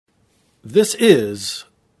This is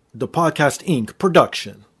the Podcast Inc.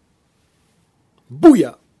 production.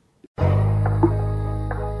 Booyah!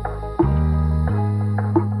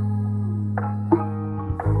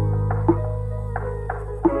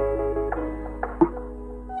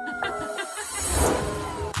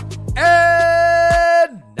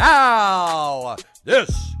 And now,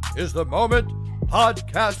 this is the moment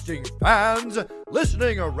podcasting fans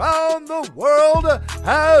listening around the world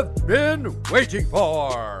have been waiting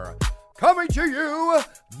for. Coming to you,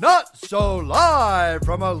 not so live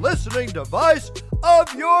from a listening device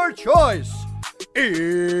of your choice.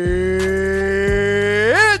 It's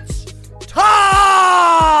time!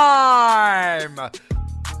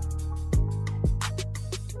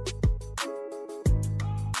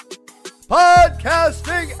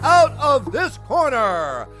 Podcasting out of this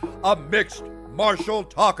corner, a mixed martial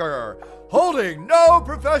talker, holding no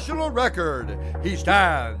professional record. He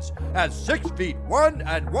stands at 6 feet 1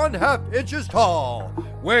 1/2 inches tall,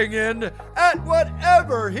 weighing in at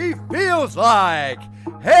whatever he feels like.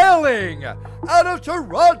 Hailing out of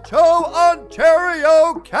Toronto,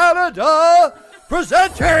 Ontario, Canada,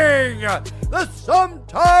 presenting the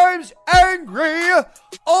sometimes angry,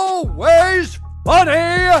 always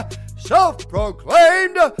funny,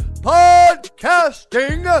 self-proclaimed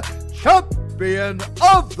podcasting champion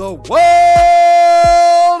of the world,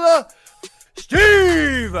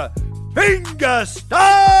 Steve Fingerstyles.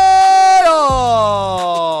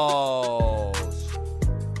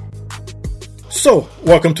 So,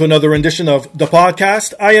 welcome to another rendition of the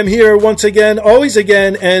podcast. I am here once again, always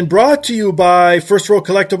again, and brought to you by First Row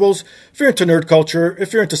Collectibles. If you're into nerd culture,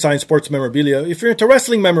 if you're into science sports memorabilia, if you're into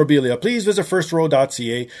wrestling memorabilia, please visit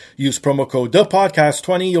firstrow.ca. Use promo code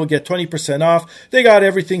THEPODCAST20. You'll get 20% off. They got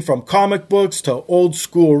everything from comic books to old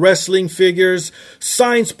school wrestling figures,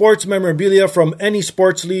 science sports memorabilia from any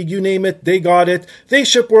sports league, you name it, they got it. They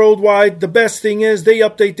ship worldwide. The best thing is they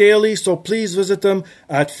update daily, so please visit them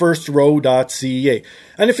at firstrow.ca.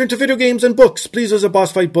 And if you're into video games and books, please visit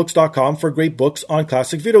bossfightbooks.com for great books on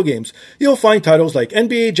classic video games. You'll find titles like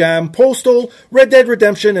NBA Jam, Postal, Red Dead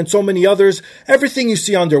Redemption, and so many others. Everything you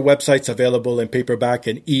see on their website's available in paperback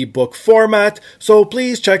and ebook format, so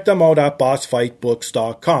please check them out at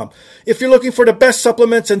bossfightbooks.com. If you're looking for the best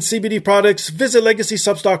supplements and CBD products, visit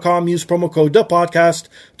legacysubs.com, use promo code THEPODCAST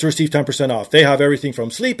to receive 10% off. They have everything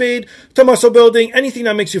from sleep aid to muscle building, anything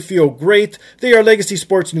that makes you feel great. They are Legacy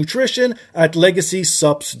Sports Nutrition at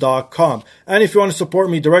legacysubs.com. And if you want to support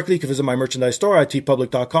me directly, you can visit my merchandise store at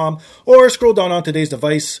tpublic.com or scroll down on today's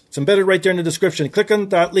device. It's embedded right there in the description. Click on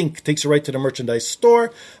that link, it takes you right to the merchandise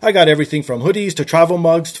store. I got everything from hoodies to travel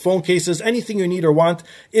mugs to phone cases, anything you need or want,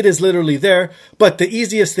 it is literally there. But the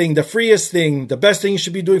easiest thing, the freest thing, the best thing you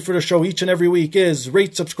should be doing for the show each and every week is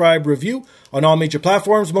rate, subscribe, review on all major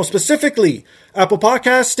platforms, most specifically Apple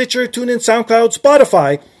Podcasts, Stitcher, TuneIn, SoundCloud,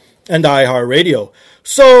 Spotify, and iHeartRadio.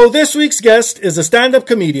 So this week's guest is a stand-up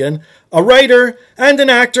comedian, a writer, and an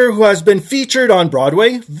actor who has been featured on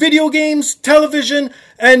Broadway, video games, television,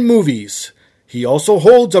 and movies. He also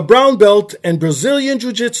holds a brown belt in Brazilian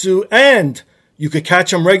Jiu-Jitsu, and you could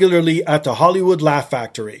catch him regularly at the Hollywood Laugh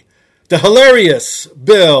Factory. The hilarious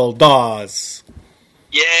Bill Dawes.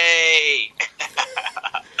 Yay!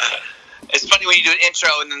 It's funny when you do an intro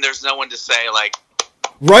and then there's no one to say, like...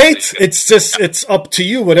 Right? It's up to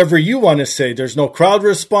you, whatever you want to say. There's no crowd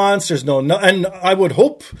response. There's and I would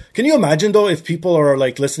hope, can you imagine though, if people are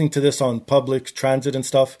like listening to this on public transit and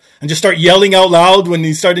stuff and just start yelling out loud when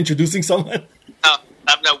you start introducing someone? No,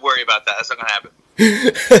 I'm not worried about that. That's not going to happen.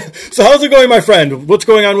 So how's it going, my friend? What's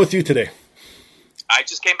going on with you today? I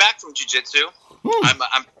just came back from jiu-jitsu.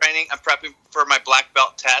 I'm training. I'm prepping for my black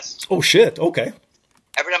belt test. Oh shit. Okay.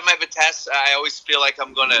 Every time I have a test, I always feel like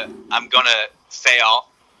I'm gonna fail.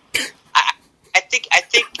 I think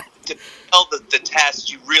to fail the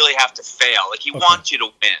test, you really have to fail. Like, he wants you to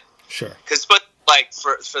win. Sure. Because, like,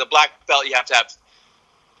 for the black belt, you have to have,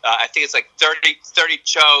 I think it's like 30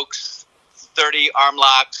 chokes, 30 arm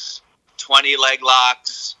locks, 20 leg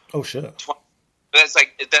locks. Oh, shit. That's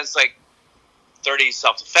like 30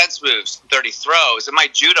 self-defense moves, 30 throws. In my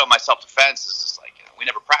judo, my self-defense is just like, we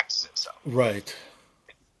never practice it. So right.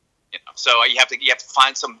 So you have to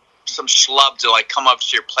find some schlub to like come up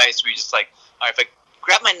to your place where you just like, all right, if I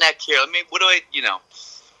grab my neck here,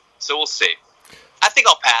 so we'll see. I think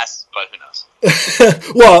I'll pass, but who knows?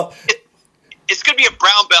 Well, it's going to be a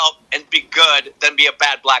brown belt and be good than be a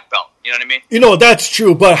bad black belt. You know what I mean? That's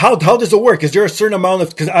true. But how does it work? Is there a certain amount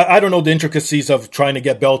of, because I don't know the intricacies of trying to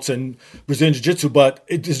get belts in Brazilian Jiu-Jitsu, but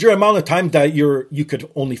is there an amount of time that you could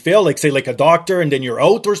only fail, like say like a doctor and then you're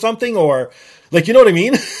out or something, or like, you know what I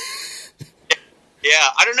mean?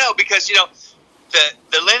 Yeah, I don't know, because,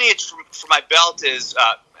 the lineage for my belt is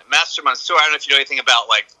Master Mansour. I don't know if you know anything about,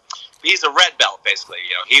 like, he's a red belt, basically.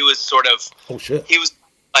 You know, he was sort of... Oh, shit. He was,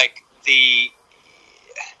 like, he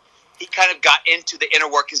kind of got into the inner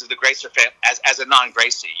workings of the Gracie family as a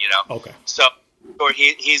non-Gracie, you know? Okay. So, or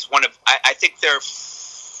he's one of... I think there are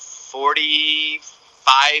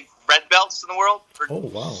 45 red belts in the world. Oh,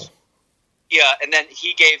 wow. Yeah, and then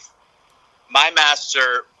he gave my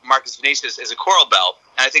master, Marcus Vinicius, is a coral belt,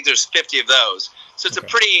 and I think there's 50 of those. So it's a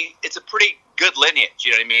pretty good lineage,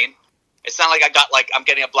 you know what I mean? It's not like I'm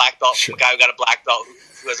getting a black belt from a guy who got a black belt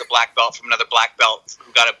who has a black belt from another black belt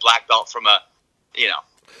who got a black belt from a, you know.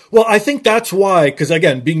 Well, I think that's why, because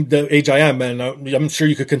again, being the age I am, and I'm sure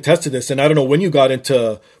you could contest to this, and I don't know when you got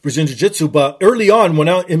into Brazilian Jiu-Jitsu, but early on, when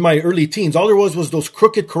I in my early teens, all there was those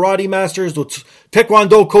crooked karate masters, those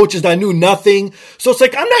Taekwondo coaches that knew nothing. So it's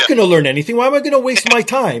like, I'm not going to learn anything. Why am I going to waste my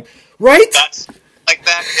time? Right? That's like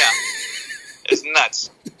that, yeah. It's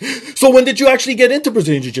nuts. So when did you actually get into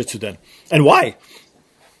Brazilian Jiu-Jitsu then? And why?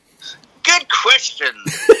 Good question.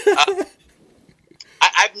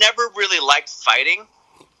 I've never really liked fighting.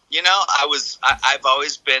 You know, I've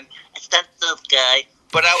always been a stuff guy,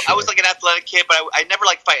 but I was like an athletic kid. But I never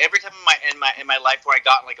liked fight. Every time in my life where I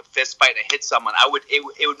got in like a fist fight and I hit someone,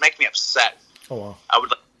 it would make me upset. Oh wow! I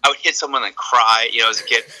would hit someone and cry. You know, as a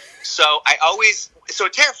kid. So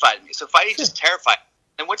it terrified me. So fighting just terrified.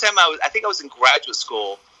 And one time I think I was in graduate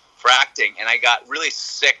school for acting, and I got really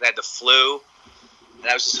sick. And I had the flu, and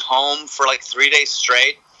I was just home for like 3 days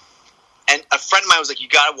straight. And a friend of mine was like, "You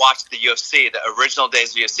got to watch the UFC, the original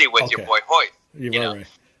days of UFC with your boy Hoyt." You know? Right.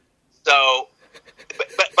 So,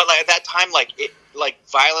 but like at that time, like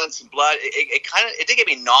violence and blood, it did get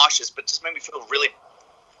me nauseous, but just made me feel really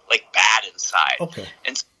like bad inside. Okay.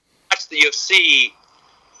 And so I watched the UFC,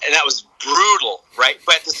 and that was brutal, right?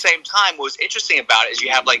 But at the same time, what was interesting about it is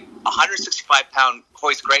you have like 165-pound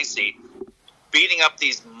Royce Gracie beating up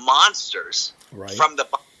these monsters from the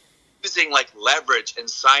using like leverage and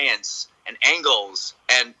science and angles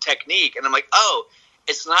and technique, and I'm like, oh,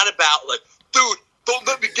 it's not about like, dude, don't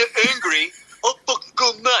let me get angry, I'll fucking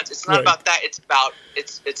go nuts. It's not about that. It's about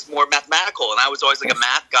it's more mathematical, and I was always like a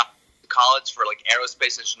math guy in college for like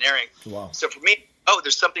aerospace engineering. Wow. So for me,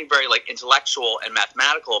 there's something very like intellectual and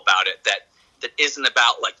mathematical about it that isn't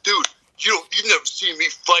about like, dude, you've never seen me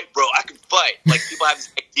fight, bro. I can fight. Like people have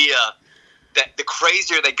this idea that the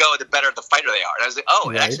crazier they go, the better the fighter they are. And I was like,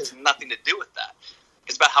 it actually has nothing to do with that.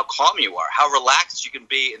 It's about how calm you are, how relaxed you can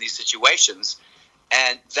be in these situations.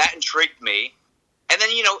 And that intrigued me. And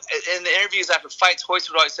then, you know, in the interviews after fights, Royce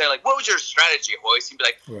would always say, like, what was your strategy, Royce? He'd be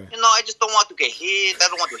like, I just don't want to get hit. I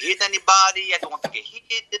don't want to hit anybody. I don't want to get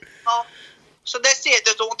hit. You know? So that's it.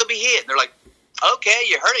 I don't want to be hit. And they're like, okay,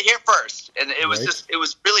 you heard it here first. And it was just, it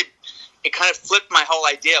was really, it kind of flipped my whole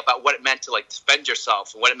idea about what it meant to, like, defend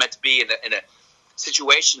yourself and what it meant to be in a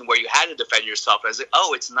situation where you had to defend yourself. And I was like,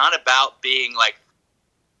 it's not about being, like,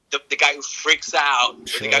 the guy who freaks out,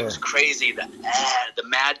 or the guy who's crazy, the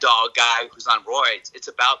mad dog guy who's on roids. It's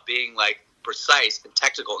about being, like, precise and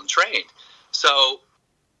technical and trained. So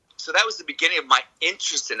that was the beginning of my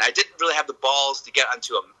interest in it. I didn't really have the balls to get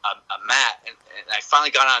onto a mat, and I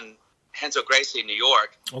finally got on Renzo Gracie in New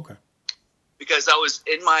York. Okay. Because I was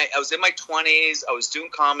in my 20s. I was doing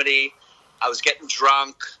comedy. I was getting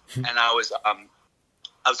drunk, and I was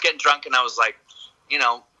getting drunk, and I was like, you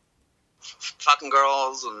know, fucking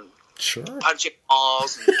girls and punching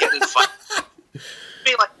balls and getting in fights.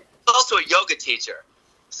 Being like, also a yoga teacher,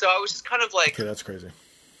 so I was just kind of like, okay, that's crazy.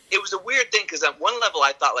 It was a weird thing because at one level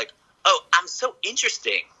I thought like, I'm so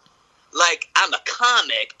interesting. Like, I'm a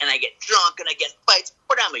comic and I get drunk and I get fights,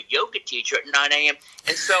 but I'm a yoga teacher at 9 a.m.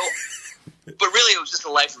 And so, but really it was just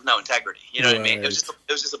a life of no integrity. You know what I mean? It was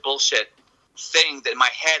just a bullshit thing that in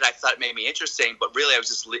my head I thought made me interesting, but really I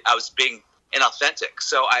was being inauthentic.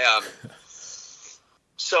 So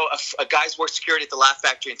a guy's worked security at the Laugh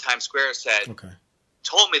Factory in Times Square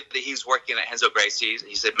told me that he was working at Renzo Gracie's.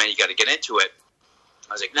 He said, man, you got to get into it.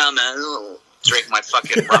 I was like, no, man, I'll drink my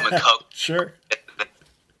fucking rum and coke. Sure. But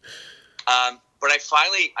I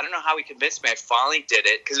don't know how he convinced me. I finally did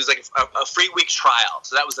it because it was like a free week trial.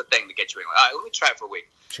 So that was the thing to get you in. All right, let me try it for a week.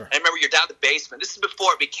 Sure. And I remember you're down in the basement. This is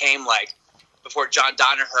before it became like, before John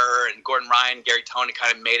Danaher and Gordon Ryan, Gary Tony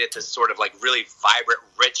kind of made it this sort of like really vibrant,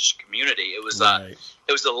 rich community. It was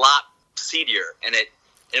it was a lot seedier, and it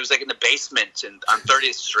was like in the basement and on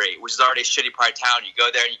 30th Street, which is already a shitty part of town. You go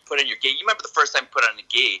there and you put in your gi. You remember the first time you put on a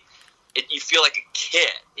gi? You feel like a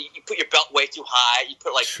kid. You put your belt way too high. You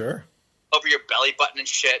put like over your belly button and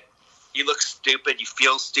shit. You look stupid. You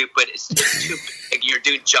feel stupid. It's too big. You're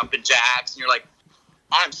doing jumping jacks, and you're like,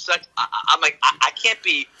 I'm like, I can't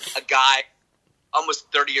be a guy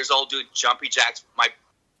almost 30 years old doing jumpy jacks, my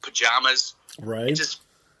pajamas. Right. It's just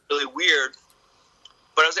really weird.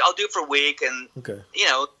 But I was like, I'll do it for a week, and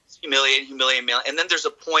it's humiliating. And then there's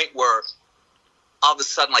a point where all of a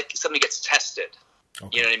sudden, like, something gets tested.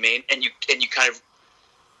 Okay. You know what I mean? And you kind of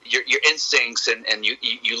your instincts and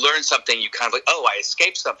you learn something. You kind of like, oh, I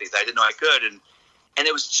escaped something that I didn't know I could, and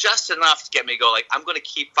it was just enough to get me to go like, I'm going to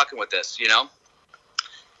keep fucking with this, you know.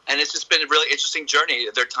 And it's just been a really interesting journey.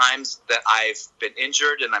 There are times that I've been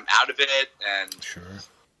injured and I'm out of it, and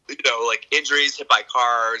like injuries, hit by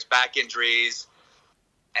cars, back injuries,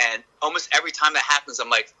 and almost every time that happens, I'm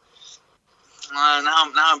like, now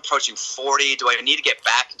I'm approaching 40. Do I need to get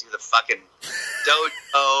back into the fucking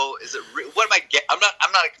dojo? Is it? What am I get? I'm not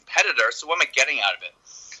a competitor, so what am I getting out of it?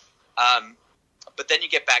 But then you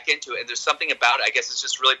get back into it, and there's something about it. I guess it's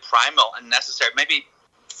just really primal and necessary. Maybe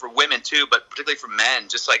for women too, but particularly for men,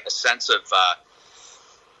 just like a sense of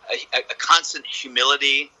a constant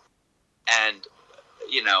humility and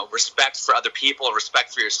respect for other people,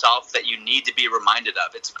 respect for yourself that you need to be reminded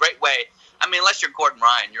of. It's a great way. I mean, unless you're Gordon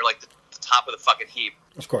Ryan, you're like the top of the fucking heap.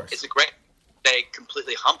 Of course. It's a great day,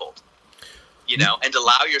 completely humbled, and to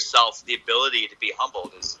allow yourself the ability to be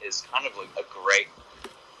humbled is kind of like a great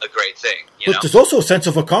thing. But there's also a sense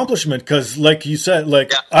of accomplishment because, like you said,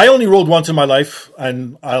 I only rode once in my life,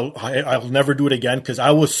 and I'll never do it again because I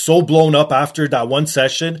was so blown up after that one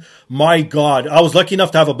session. My God, I was lucky enough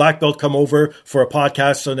to have a black belt come over for a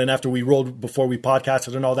podcast, and then after we rode, before we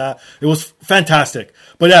podcasted and all that, it was fantastic.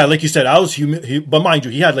 But yeah, like you said, I was but mind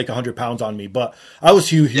you, he had like 100 pounds on me, but I was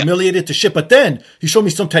humiliated to shit. But then he showed me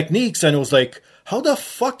some techniques, and it was like, how the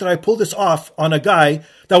fuck did I pull this off on a guy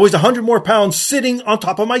that weighs 100 more pounds sitting on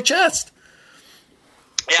top of my chest?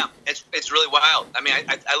 Yeah, it's really wild. I mean,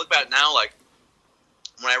 I look back now, like,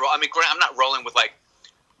 when I roll, I mean, I'm not rolling with, like,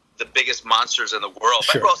 the biggest monsters in the world,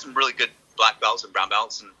 but I roll some really good black belts and brown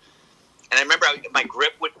belts, and I remember my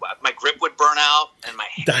grip would burn out, and my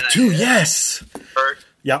hand that too, yes, hurt.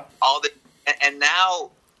 Yeah, all the and now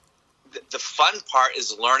the fun part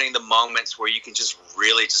is learning the moments where you can just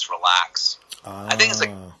really just relax. I think it's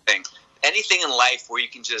like anything in life where you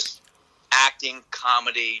can just acting,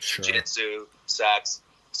 comedy, jiu-jitsu, sex,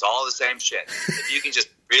 it's all the same shit. If you can just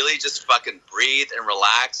really just fucking breathe and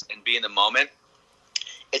relax and be in the moment,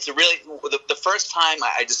 it's a really the first time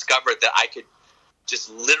I discovered that I could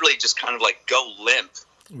just literally just kind of like go limp,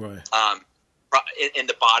 in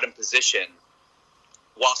the bottom position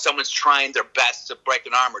while someone's trying their best to break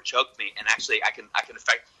an arm or choke me, and actually I can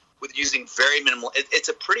affect. With using very minimal, it's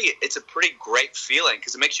a pretty great feeling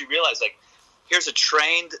because it makes you realize, like, here's a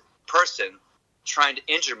trained person trying to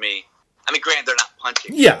injure me. I mean, granted, they're not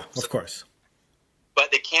punching. Yeah, of course.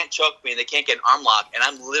 But they can't choke me and they can't get an arm lock, and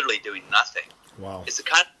I'm literally doing nothing. Wow. It's a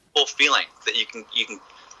kind of cool feeling that you can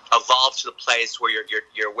evolve to the place where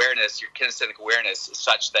your awareness, your kinesthetic awareness, is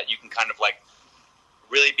such that you can kind of like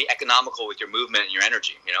really be economical with your movement and your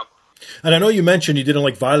energy. And I know you mentioned you didn't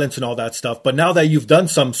like violence and all that stuff, but now that you've done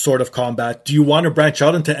some sort of combat, do you want to branch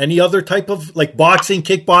out into any other type of, like, boxing,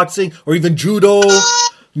 kickboxing, or even judo?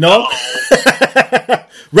 No?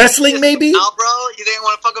 Wrestling, maybe? Smile, bro? You didn't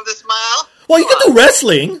want to fuck up the smile? Well, you can do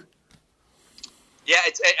wrestling. Yeah,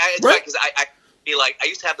 it's right because I feel like I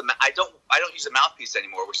used to have I don't use a mouthpiece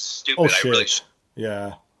anymore, which is stupid. Oh, shit. I really should.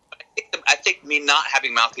 Yeah. I think me not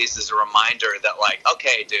having mouthpiece is a reminder that, like,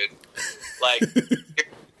 okay, dude, like.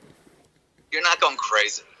 You're not going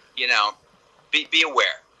crazy, Be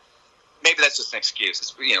aware. Maybe that's just an excuse.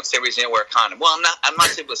 It's, same reason you don't wear a condom. Well, I'm not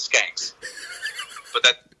saying with skanks, but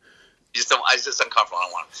that you just don't. I just uncomfortable. I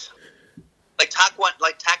don't want to. Like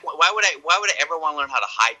taekwondo. Why would I ever want to learn how to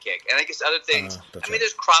high kick? And I guess other things.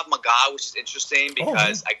 There's Krav Maga, which is interesting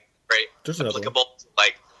because very applicable to,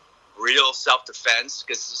 like, real self defense.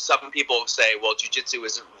 Because some people say, well, jiu-jitsu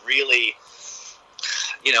isn't really.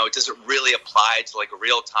 It doesn't really apply to, like, a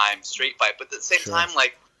real-time street fight. But at the same time,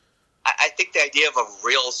 like, I think the idea of a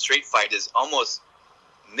real street fight is almost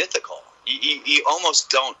mythical. You almost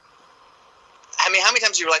don't... I mean, how many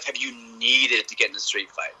times in your life have you needed to get in a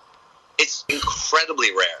street fight? It's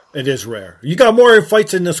incredibly rare. It is rare. You got more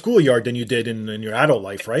fights in the schoolyard than you did in your adult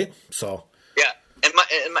life, right? So... Yeah. And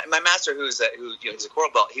my master, he's a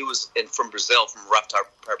coral belt, he was from Brazil, from Rough Tar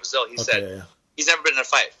Brazil. He said he's never been in a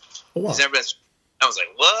fight. Oh, wow. He's never been... I was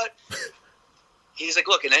like, what? He's like,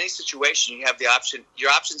 look, in any situation, you have the option.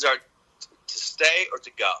 Your options are to stay or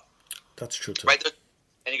to go. That's true, too. Right?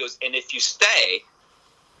 And he goes, and if you stay,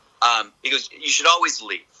 he goes, you should always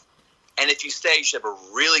leave. And if you stay, you should have a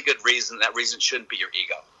really good reason. That reason shouldn't be your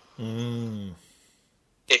ego. Mm.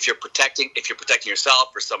 If you're protecting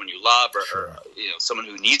yourself or someone you love or someone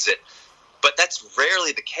who needs it, But that's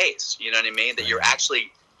rarely the case. You know what I mean? That you're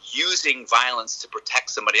actually using violence to protect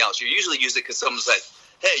somebody else. You usually use it because someone's like,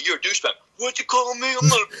 hey, you're a douchebag. What'd you call me? I'm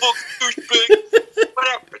not a fucking douchebag.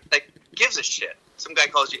 Whatever. Like, gives a shit. Some guy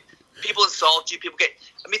calls you. People insult you. People get.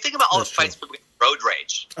 I mean, think about all the fights people get. Road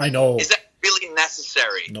rage. I know. Is that really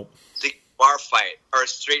necessary? Nope. The bar fight or a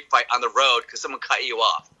street fight on the road because someone cut you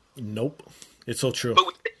off. Nope. It's so true. But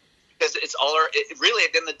because it's all really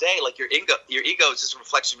at the end of the day, like your ego is just a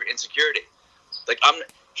reflection of your insecurity. Like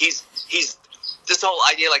he's this whole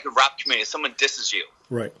idea, like a rap community, someone disses you.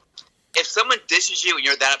 Right. If someone disses you and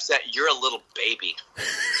you're that upset, you're a little baby.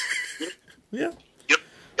 Yeah. You're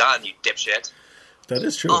done, you dipshit. That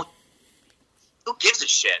is true. Oh, who gives a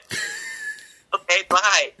shit? Okay,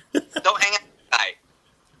 bye. Don't hang out with the guy.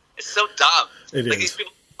 It's so dumb. It like is. These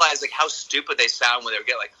people realize like how stupid they sound when they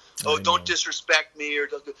get like, oh, don't disrespect me, or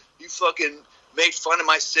you fucking made fun of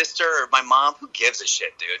my sister or my mom. Who gives a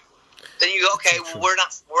shit, dude? Then you go, okay, well, we're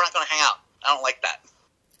not going to hang out. I don't like that.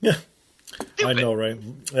 Yeah. Stupid. I know, right?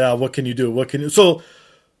 Yeah, what can you do? So,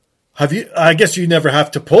 have you, I guess you never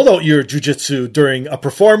have to pull out your jiu-jitsu during a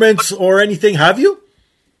performance or anything, have you?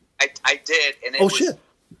 I did. And shit.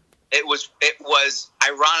 It was,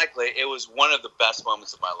 ironically, it was one of the best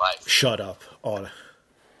moments of my life. Shut up. Oh.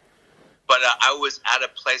 But I was at a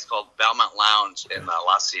place called Belmont Lounge in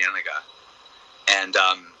La Cienega. And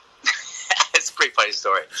it's a pretty funny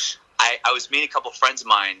story. I was meeting a couple friends of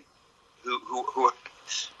mine who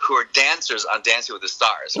are dancers on Dancing with the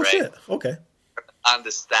Stars, right? Shit. Okay. On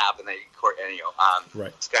the staff, and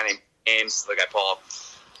right. This guy named James, the guy Paul.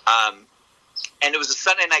 And it was a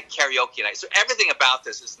Sunday night karaoke night. So everything about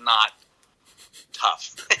this is not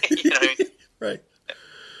tough. You know what I mean? Right.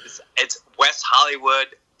 It's West Hollywood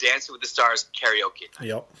Dancing with the Stars karaoke night.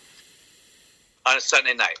 Yep. On a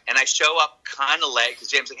Sunday night. And I show up kind of late because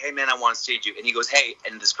James is like, hey, man, I want to see you. And he goes, hey,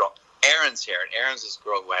 and this girl, Erin's here. And Erin's this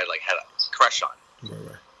girl who I had a crush on.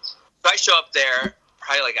 Right. So I show up there,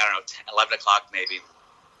 probably like, 10, 11 o'clock maybe.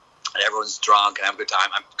 And everyone's drunk and have a good time.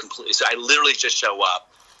 So I literally just show up.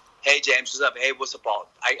 Hey, James, what's up? Hey, what's up, Paul?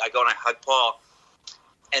 I go and I hug Paul.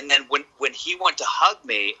 And then when he went to hug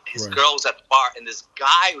me, his girl was at the bar, and this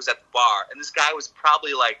guy was at the bar, and this guy was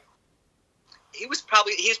probably like, he was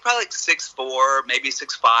probably like 6'4", maybe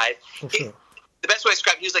 6'5". Okay. The best way to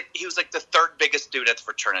describe him, he was like the third biggest dude at the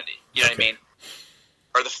fraternity. You know what I mean?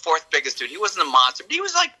 Or the fourth biggest dude. He wasn't a monster, but he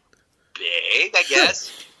was like big, I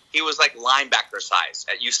guess. He was like linebacker size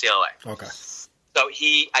at UCLA. Okay. So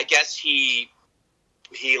he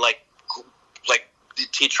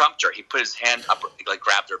trumped her. He put his hand up, like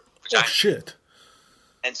grabbed her vagina. Oh shit!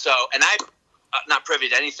 And I'm not privy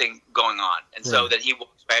to anything going on. And so then he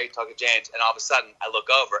walks away, talking to James, and all of a sudden I look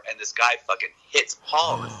over and this guy fucking hits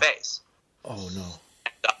Paul in the face. Oh no!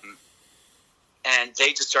 And they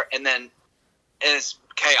just start, and it's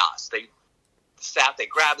chaos. They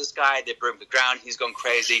grab this guy, they bring him to the ground. He's going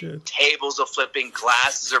crazy. Shit. Tables are flipping,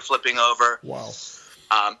 glasses are flipping over. Wow!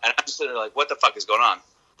 And I'm just sitting there like, what the fuck is going on?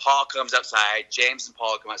 Paul comes outside. James and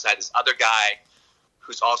Paul come outside. This other guy,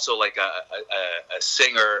 who's also like a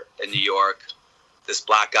singer in New York, this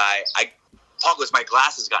black guy. Paul goes, my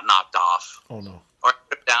glasses got knocked off. Oh no! Or I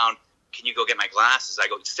put down. Can you go get my glasses? I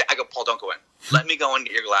go, Paul, don't go in. Let me go and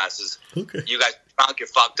get your glasses. Okay. You guys are drunk. You're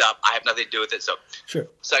fucked up. I have nothing to do with it. So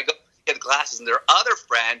I go get the glasses, and their other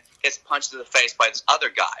friend gets punched in the face by this other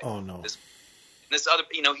guy. Oh no! This other,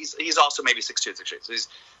 he's also maybe 6'2", 6'3".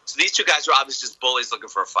 So these two guys are obviously just bullies looking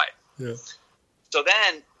for a fight. Yeah. So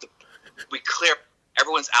then we clear.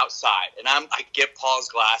 Everyone's outside, and I give Paul's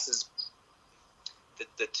glasses.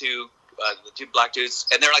 The two black dudes,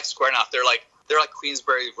 and they're like squaring off. They're like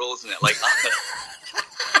Queensberry rules in it, like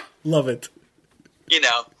love it.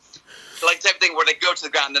 Like type of thing where they go to the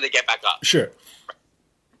ground and then they get back up. Sure.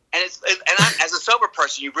 And I'm, as a sober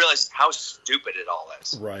person, you realize how stupid it all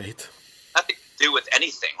is. Right. Nothing to do with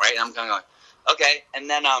anything, right? And I'm kind of going, okay. And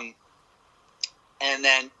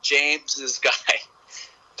then James, this guy,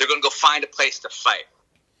 they're going to go find a place to fight,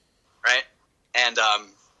 right? And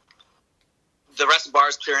the rest of the bar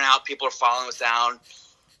is clearing out. People are following us down,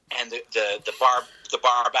 and the bar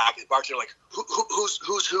back, the bartender like, who's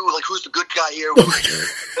who? Like, who's the good guy here?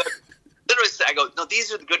 Literally, I go, no,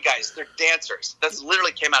 these are the good guys. They're dancers. That's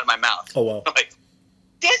literally came out of my mouth. Oh wow! I'm like,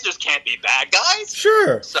 dancers can't be bad guys.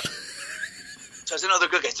 Sure. So I said, no, they're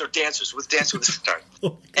good guys. They're dancers with Dancing with the Stars.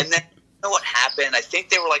 And then you know what happened? I think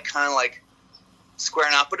they were like kind of like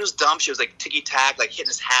squaring off, but it was dumb. She was like ticky tack, like hitting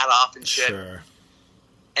his hat off and shit. Sure.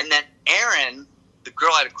 And then Erin, the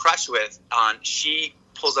girl I had a crush with, she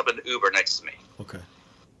pulls up an Uber next to me. Okay.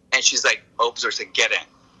 And she's like, opens her, said, get in.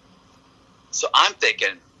 So I'm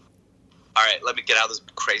thinking, all right, let me get out of this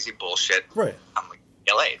crazy bullshit. Right. I'm like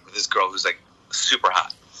LA with this girl who's like super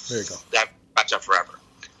hot. There you go. That watch out forever.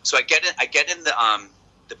 So I get in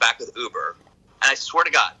the back of the Uber, and I swear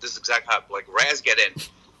to God, this is exactly how, like, right as I get in,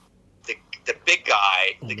 the big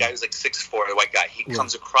guy, the guy who's like 6'4", the white guy, he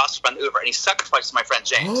comes across from the Uber, and he sucker punches my friend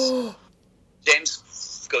James.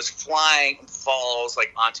 James goes flying and falls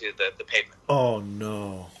like onto the pavement. Oh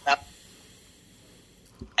no!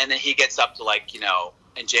 And then he gets up to, like,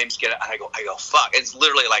 and James get it, and I go fuck. It's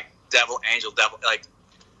literally like devil, like,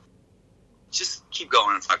 just keep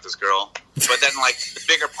going and fuck this girl. But then, like, the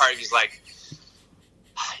bigger part of he's like,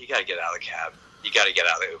 you gotta get out of the cab. You gotta get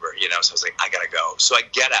out of the Uber, So I was like, I gotta go. So I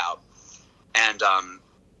get out, and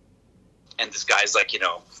this guy's like,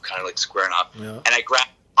 kind of like squaring up, and I grab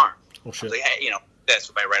his arm. Oh shit! I was like, hey, this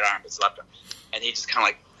with my right arm, it's left arm, and he just kind of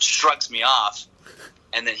like shrugs me off,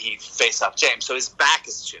 and then he face up James. So his back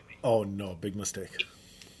is to me. Oh no! Big mistake.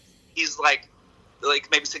 He's like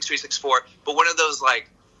maybe 6'3", 6'4", but one of those like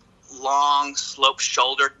long slope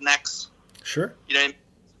shouldered necks. Sure.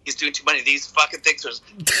 He's doing too many of these fucking things. So his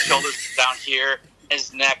shoulders down here, and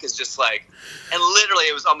his neck is just like, and literally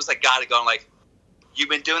it was almost like God had gone like, you've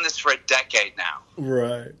been doing this for a decade now.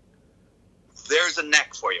 Right. There's a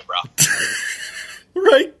neck for you, bro.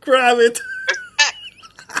 Right, grab it.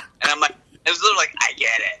 And I'm like, it was literally like, I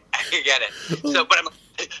get it. So, but I'm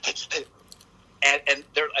like,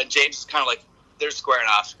 and James is kind of like, they're squaring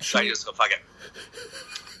off. So I just go, fuck it.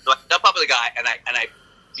 So I jump up with the guy, and I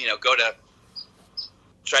go to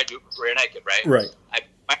try to do rear naked, right? Right.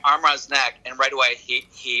 My arm around his neck, and right away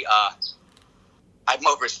I'm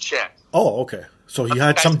over his chin. Oh, okay. So he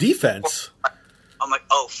had some defense. I'm like,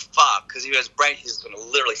 oh fuck, because he has brain, he's going to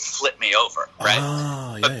literally flip me over, right?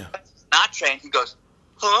 Ah, but yeah. Not trained. He goes,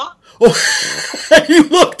 huh? Oh, he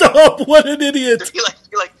looked up. What an idiot!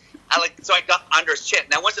 So I got under his chin.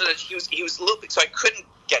 Now once he was looping, so I couldn't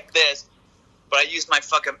get this, but I used my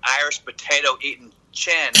fucking Irish potato eating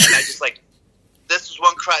chin, and I just like, this was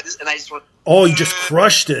one cry, and I just went. Oh, you just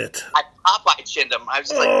crushed it. I Popeye chinned him. I was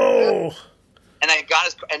just like, oh. And I got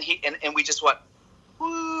his, and we just went,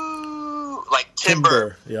 woo, like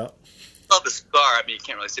timber. Yeah. I love the scar. I mean, you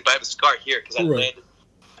can't really see, but I have a scar here because I landed.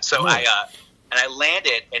 So I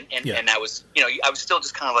landed, and I was, I was still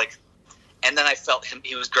just kind of like, and then I felt him.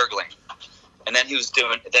 He was gurgling, and then he was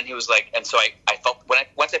like, and so I felt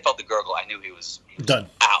once I felt the gurgle, I knew he was done.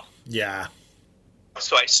 Out. Yeah.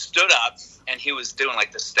 So I stood up, and he was doing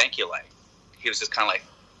like the stanky leg. He was just kind of like,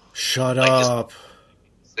 shut up.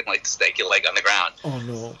 Just like the stanky leg on the ground. Oh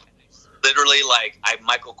no. Literally, like I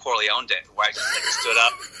Michael Corleone did, where I just like stood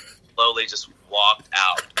up, slowly just walked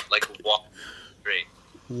out, like walked the street.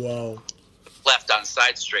 Wow. Left on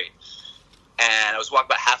side street, and I was walking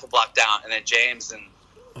about half a block down, and then James and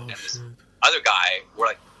this other guy were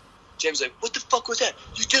like, James like, what the fuck was that?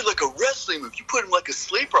 You did like a wrestling move. You put him like a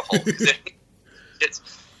sleeper hold.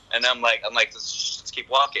 And I'm like, let's keep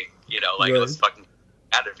walking. Let's fucking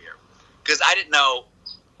get out of here, because I didn't know.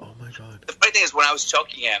 Oh my god. The funny thing is, when I was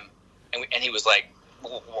choking him, and he was like,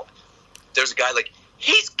 there's a guy like,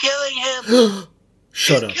 he's killing him.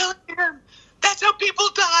 Shut up. He's killing him. That's how people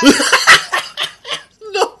die.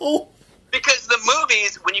 No. Because the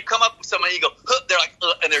movies, when you come up with somebody, you go, they're like,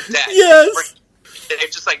 and they're dead. Yes. They're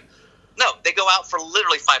just like, no, they go out for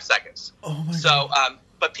literally 5 seconds. Oh my god.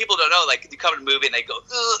 But people don't know, like, you come in a movie and they go,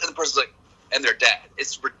 and the person's like, and they're dead.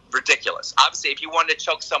 It's ridiculous. Obviously, if you wanted to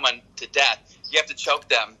choke someone to death, you have to choke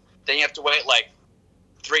them. Then you have to wait like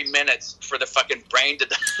 3 minutes for the fucking brain to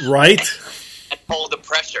die. Right. And hold the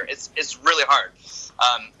pressure. It's really hard.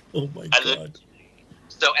 Oh my god.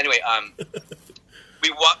 So anyway,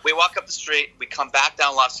 we walk up the street. We come back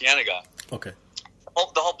down La Cienega. Okay.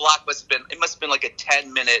 The whole block must have been like a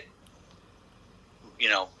 10-minute,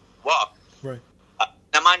 walk. Right.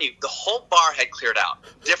 Now, mind you, the whole bar had cleared out.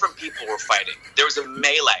 Different people were fighting. There was a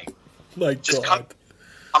melee. My god.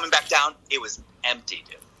 Coming back down, it was empty,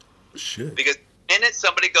 dude. Shit. Because the minute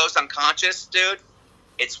somebody goes unconscious, dude,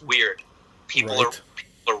 it's weird. People are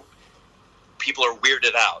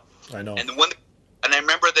weirded out. I know. And I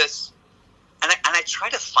remember this, and I try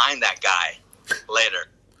to find that guy later.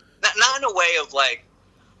 Not in a way of like,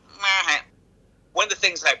 one of the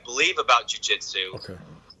things I believe about jiu-jitsu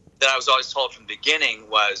that I was always told from the beginning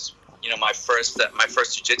was, my first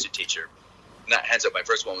jiu-jitsu teacher, not hands up, my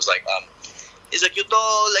first one was like, he's like,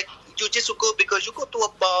 like jiu-jitsu good because you go to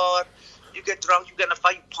a bar, you get drunk, you get in a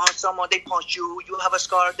fight, you punch someone, they punch you, you have a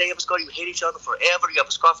scar, they have a scar, you hate each other forever, you have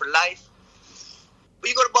a scar for life. But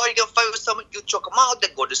you go to a bar, you get a fight with someone, you choke them out, they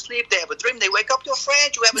go to sleep, they have a dream, they wake up, you're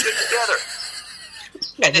friends, you have a drink together.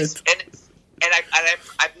 And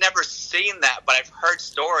I've never seen that, but I've heard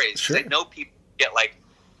stories stories. Sure. I know people get like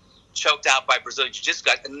choked out by Brazilian Jiu-Jitsu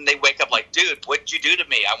guys, and then they wake up like, dude, what'd you do to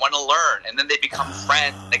me? I want to learn. And then they become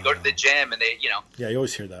friends. They go to the gym, and they, Yeah, you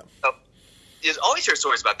always hear that. So, you always hear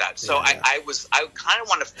stories about that. So Yeah. I kind of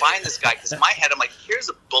want to find this guy, because in my head, I'm like, here's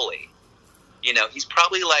a bully. He's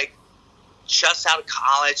probably like just out of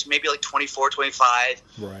college, maybe like 24, 25.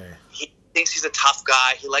 Right. He thinks he's a tough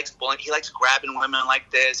guy. He likes bullying. He likes grabbing women like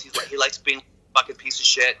this. He likes being a fucking piece of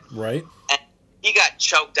shit. Right. And he got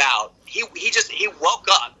choked out. He woke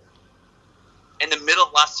up in the middle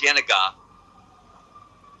of La Cienega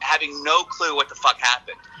having no clue what the fuck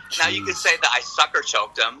happened. Jeez. Now, you could say that I sucker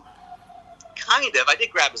choked him. Kind of. I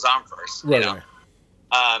did grab his arm first. Right.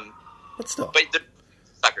 But still. But the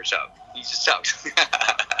sucker choke. He just choked.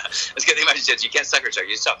 That's the good thing about jiu-jitsu. You can't sucker choke.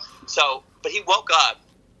 You just choke. So, but he woke up,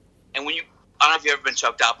 and when I don't know if you've ever been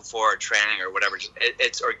choked out before, or training or whatever.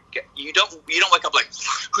 You don't wake up like,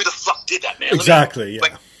 who the fuck did that, man? Exactly.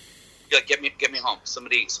 Yeah. You're like, get me home.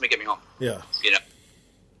 Somebody get me home. Yeah.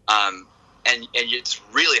 And it's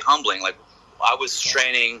really humbling. Like, I was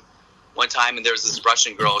training one time, and there was this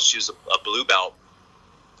Russian girl. She was a blue belt,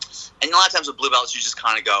 and a lot of times with blue belts, you just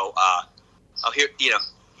kind of go,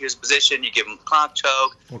 here's a position. You give them a clock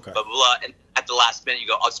choke, Okay. blah blah blah, and at the last minute, you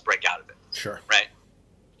go, I'll just break out of it. Sure. Right?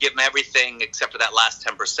 Give them everything except for that last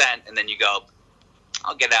 10%, and then you go,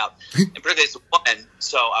 I'll get out. And particularly it's a woman,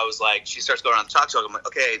 so I was like, she starts going on the talk show. I'm like,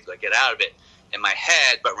 okay, do I get out of it? In my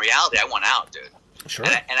head, but in reality, I want out, dude. Sure.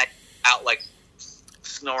 And I out like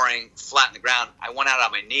snoring flat on the ground. I went out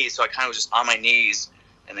on my knees, so I kind of was just on my knees,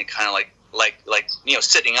 and then kind of like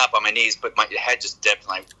sitting up on my knees, but my head just dipped,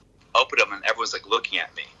 and I opened them, and everyone's like looking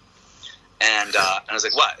at me. And I was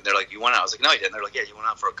like, what? And they're like, you went out? I was like, no, you didn't. They're like, yeah, you went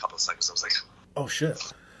out for a couple of seconds. I was like, oh shit.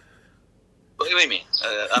 what do you mean?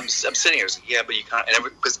 I'm sitting here. I was like, yeah, but you kind of,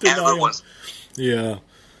 because everyone's, Yeah.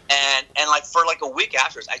 and like for like a week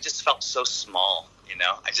afterwards, I just felt so small.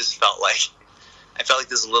 I just felt like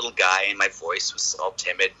this little guy, and my voice was all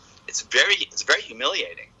timid. It's very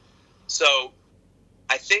humiliating. So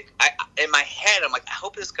I think in my head, I'm like, I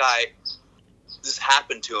hope this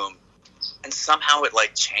happened to him, and somehow it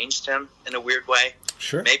like changed him in a weird way.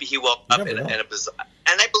 Sure. Maybe he woke up in a bizarre,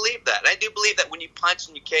 and I believe that. I do believe that when you punch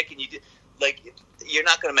and you kick and you do, like, you're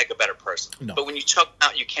not going to make a better person. No. But when you choke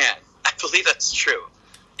out, you can. I believe that's true.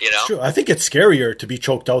 It's true. I think it's scarier to be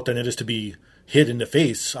choked out than it is to be hit in the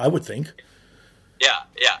face, I would think. Yeah.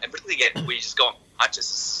 And particularly again, we just go and punch.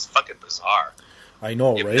 It's fucking bizarre. I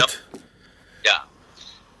know, right? Yeah.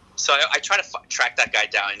 So I try to track that guy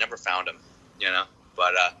down. I never found him,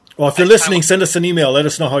 But well, if you're listening, send us an email. Let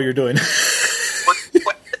us know how you're doing. At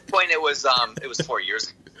this point, it was 4 years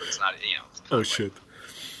ago. It's not, Oh, shit.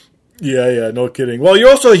 Yeah, no kidding. Well, you're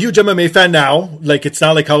also a huge MMA fan now. Like, it's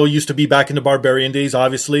not like how it used to be back in the Barbarian days,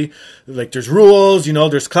 obviously. Like, there's rules,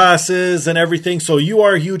 there's classes and everything. So you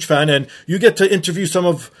are a huge fan, and you get to interview some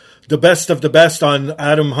of the best on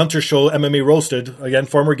Adam Hunter's show, MMA Roasted. Again,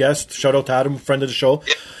 former guest. Shout out to Adam, friend of the show.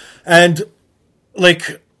 Yeah. And,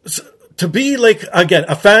 like, to be, like, again,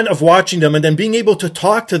 a fan of watching them and then being able to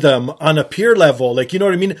talk to them on a peer level, like, you know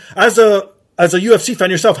what I mean? As a UFC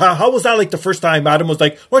fan yourself, how was that like the first time Adam was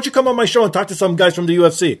like, why don't you come on my show and talk to some guys from the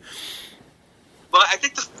UFC? Well, I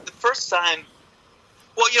think the first time,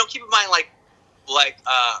 well, keep in mind, I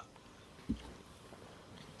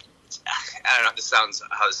don't know how this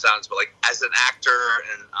sounds, but like as an actor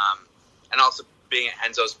and also being at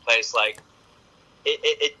Enzo's place, like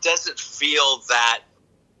it doesn't feel that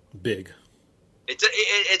big.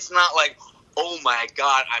 It's not like, oh my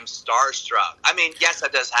God, I'm starstruck. I mean, yes,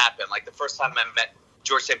 that does happen. Like the first time I met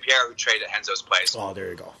George St. Pierre, who trained at Enzo's place. Oh, there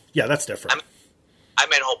you go. Yeah, that's different. I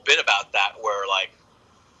made a whole bit about that where, like,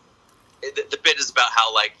 the bit is about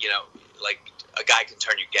how, like, like a guy can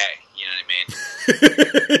turn you gay. You know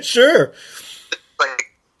what I mean? Sure.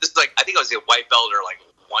 Like, this is like, I think I was a white belt or like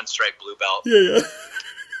one stripe blue belt. Yeah.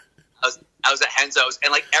 I was at Enzo's,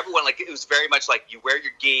 and like everyone, like, it was very much like you wear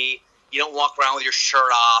your gi, you don't walk around with your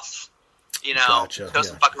shirt off. Gotcha, show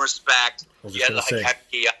some fucking respect. You had to like have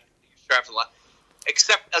your shirt off,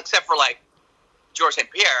 except for like George St.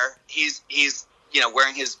 Pierre, he's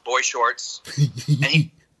wearing his boy shorts, and he's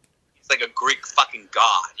like a Greek fucking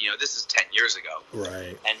god. This is 10 years ago,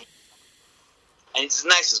 right? And he's the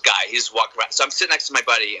nicest guy. He just walked around. So I'm sitting next to my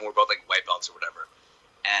buddy, and we're both like white belts or whatever,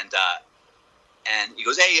 and he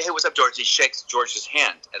goes, hey, what's up, George? He shakes George's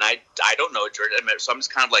hand, and I don't know George, so I'm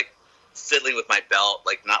just kind of like fiddling with my belt,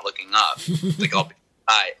 like not looking up, like I'll be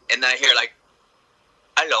high, and then I hear like,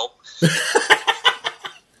 hello.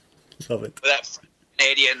 Love it. That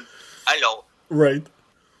Canadian, hello. Right. And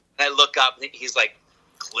I look up, and he's like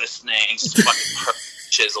glistening, just fucking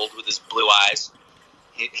chiseled with his blue eyes.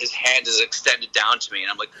 his hand is extended down to me,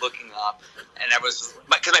 and I'm like looking up, and everyone's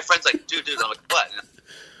because my friend's like, dude, I'm like, what?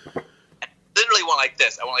 And I literally went like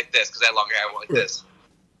this. I went like this because I had longer hair. I went like this.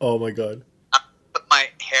 Oh my god! I put my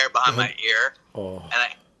hair behind my ear, and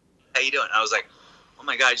how you doing? I was like, oh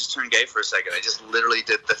my god, I just turned gay for a second. I just literally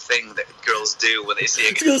did the thing that girls do when they see a guy.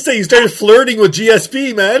 I was gonna say you started flirting with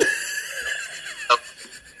GSP, man.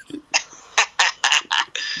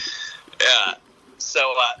 Yeah.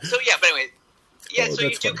 So yeah, but anyway, yeah. So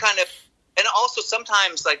you do funny. Kind of, and also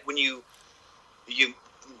sometimes like when you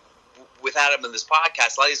with Adam in this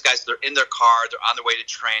podcast, a lot of these guys, they're in their car, they're on their way to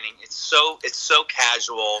training. It's so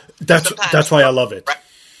casual. That's why I love it.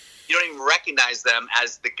 You don't even recognize them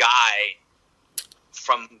as the guy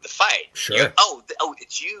from the fight. Sure. Oh,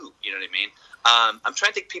 it's you. You know what I mean? I'm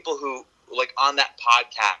trying to think people who like on that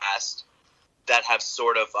podcast that have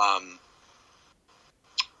sort of.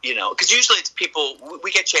 Because usually it's people,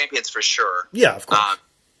 we get champions for sure. Yeah, of course.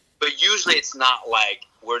 But usually it's not like,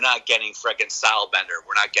 we're not getting frickin' Stylebender.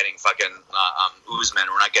 We're not getting fucking Usman.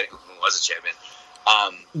 We're not getting, who was a champion.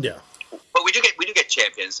 Yeah. But we do get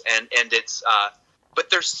champions. And it's, but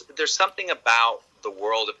there's something about the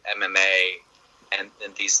world of MMA and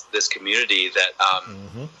this community that,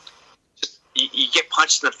 just, you get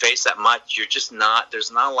punched in the face that much. You're just not,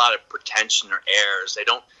 there's not a lot of pretension or airs.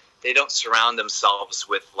 They don't surround themselves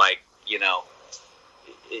with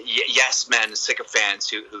yes men, sycophants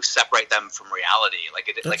who separate them from reality. Like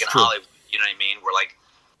in Hollywood, you know what I mean? Where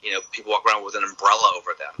people walk around with an umbrella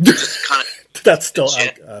over them. Just kind of that's still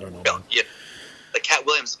I don't know. Like Cat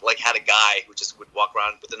Williams had a guy who just would walk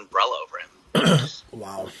around with an umbrella over him.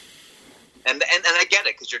 Wow. And I get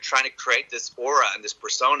it because you're trying to create this aura and this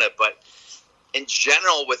persona, but. In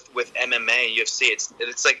general, with MMA and UFC, it's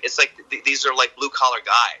like these are like blue collar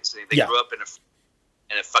guys. They grew up in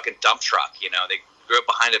a fucking dump truck. They grew up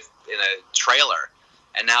behind in a trailer,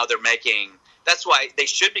 and now they're making. That's why they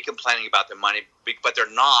should be complaining about their money, but they're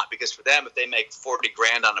not, because for them, if they make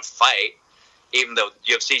 $40,000 on a fight, even though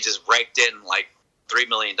UFC just raked in like $3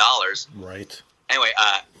 million, right? Anyway,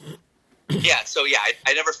 yeah. So yeah,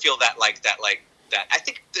 I never feel that. I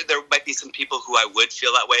think there might be some people who I would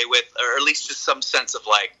feel that way with, or at least just some sense of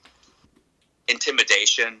like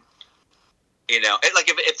intimidation. Like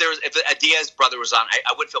if a Diaz brother was on,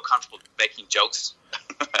 I would feel comfortable making jokes.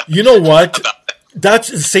 You know what? That's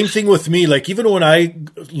the same thing with me. Like even when I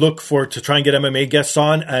look to try and get MMA guests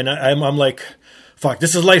on, and I'm like, fuck,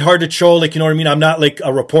 this is a lighthearted show. Like, you know what I mean? I'm not like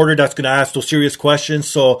a reporter that's going to ask those serious questions.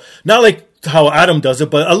 So not like how Adam does it,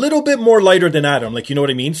 but a little bit more lighter than Adam. Like, you know what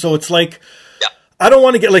I mean? So it's like. I don't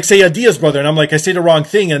want to get, like, say, a Diaz brother, and I'm like, I say the wrong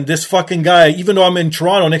thing, and this fucking guy, even though I'm in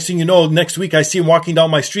Toronto, next thing you know, next week I see him walking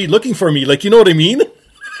down my street looking for me. Like, you know what I mean?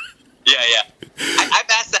 Yeah. I've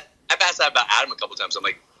asked that about Adam a couple times. I'm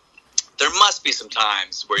like, there must be some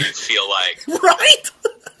times where you feel like... Right?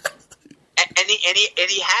 and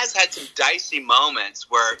he has had some dicey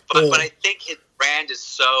moments where... But I think his brand is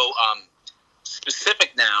so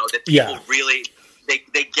specific now that people really...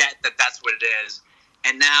 They get that that's what it is.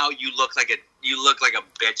 And now you look like a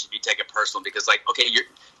bitch if you take it personal, because like, okay,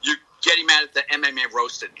 you're getting mad at the MMA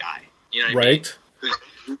roasted guy, you know what I mean?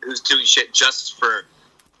 Who's doing shit just for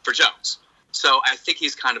jokes. So I think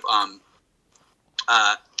he's kind of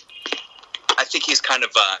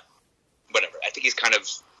whatever. I think he's kind of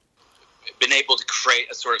been able to create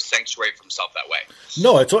a sort of sanctuary for himself that way.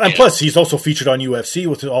 No, and plus he's also featured on UFC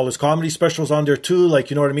with all his comedy specials on there too.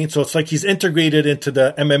 Like, you know what I mean? So it's like he's integrated into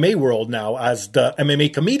the MMA world now as the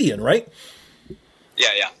MMA comedian, right?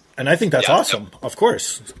 Yeah. And I think that's awesome. No. Of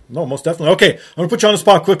course. No, most definitely. Okay, I'm going to put you on the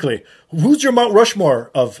spot quickly. Who's your Mount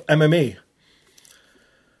Rushmore of MMA?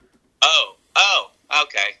 Oh,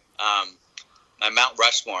 okay. My Mount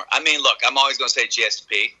Rushmore. I mean, look, I'm always going to say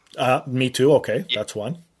GSP. Me too. Okay, that's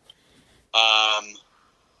one. God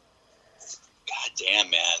damn,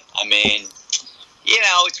 man. I mean,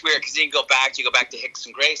 it's weird because you go back to Hicks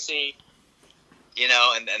and Gracie,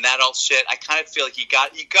 and that all shit. I kind of feel like you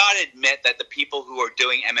got to admit that the people who are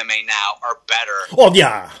doing MMA now are better. Well,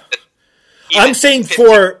 yeah. I'm saying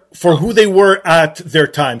for who they were at their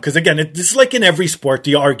time, because again, this is like in every sport,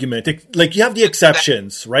 the argument. Like you have the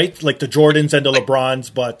exceptions, right? Like the Jordans and the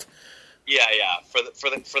LeBrons, but yeah. For the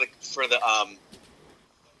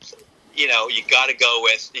you got to go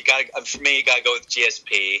with for me. You got to go with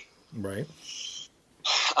GSP, right?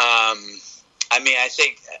 I mean, I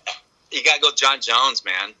think you got to go with John Jones,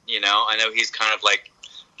 man. I know he's kind of like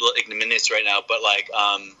a little ignominious right now, but like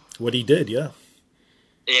what he did, yeah.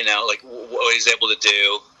 Like what he's able to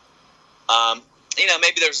do.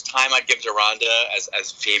 Maybe there's a time I'd give to Ronda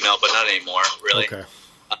as female, but not anymore, really. Okay.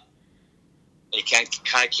 You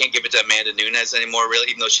can't give it to Amanda Nunes anymore, really,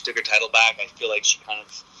 even though she took her title back. I feel like she kind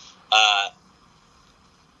of.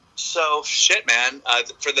 So shit, man.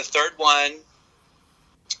 For the third one,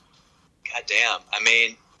 goddamn. I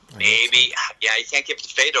mean, maybe. Yeah, you can't give it to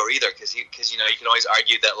Fedor either, because you can always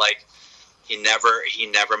argue that like he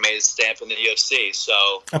never made his stamp in the UFC.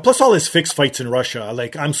 So and plus all his fixed fights in Russia.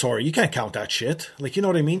 Like, I'm sorry, you can't count that shit. Like, you know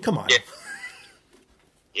what I mean? Come on.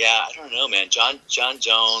 Yeah, I don't know, man. John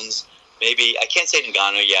Jones. Maybe I can't say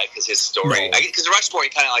Ngannou yet because his story. Because the Rush story,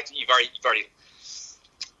 kind of like you've already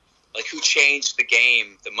like who changed the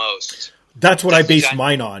game the most. That's what I base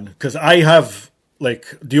mine on, because I have like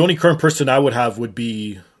the only current person I would have would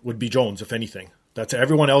be Jones, if anything. That's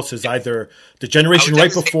everyone else is either the generation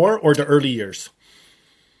right before or the early years.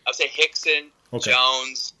 I would say Hickson,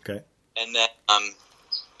 Jones, and then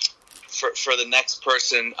for the next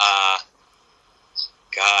person, God,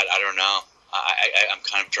 I don't know. I'm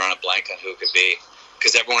kind of drawing a blank on who it could be,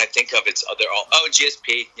 because everyone I think of, they're all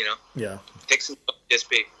GSP, you know. Yeah. Hickson,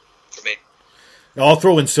 GSP for me. I'll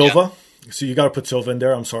throw in Silva. Yeah. So you got to put Silva in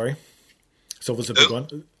there. I'm sorry. Silva's a big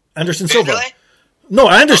one. Anderson Silva. No,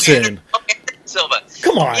 Anderson. Okay, Silva.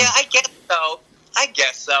 Come on. Yeah, I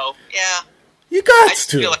guess so. Yeah. You got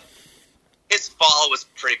to. Feel like his fall was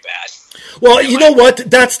pretty bad. Well, you know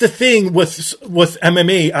what? That's the thing with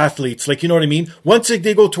MMA athletes. Like, you know what I mean? Once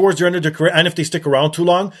they go towards their end of their career, and if they stick around too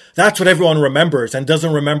long, that's what everyone remembers and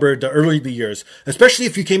doesn't remember the early years. Especially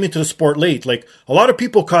if you came into the sport late. Like, a lot of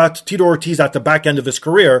people caught Tito Ortiz at the back end of his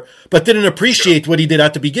career, but didn't appreciate what he did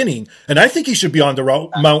at the beginning. And I think he should be on the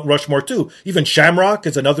Mount Rushmore too. Even Shamrock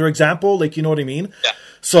is another example. Like, you know what I mean? Yeah.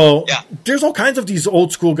 So there's all kinds of these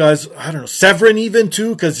old school guys. I don't know, Severin even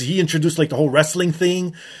too, because he introduced like the whole wrestling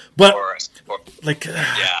thing. But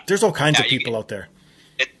there's all kinds of people out there.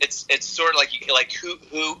 It's sort of like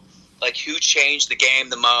who changed the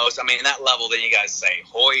game the most. I mean, in that level, then you guys say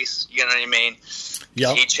Hoist. You know what I mean?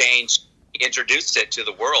 Yeah. He introduced it to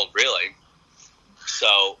the world, really.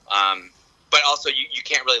 So, but also you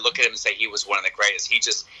can't really look at him and say he was one of the greatest. He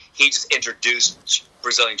just introduced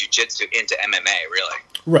Brazilian Jiu-Jitsu into MMA, really.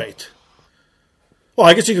 Right. Well,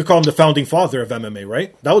 I guess you could call him the founding father of MMA,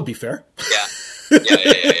 right? That would be fair. Yeah.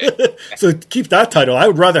 So keep that title. I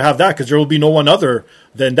would rather have that, because there will be no one other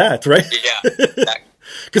than that, right? Yeah.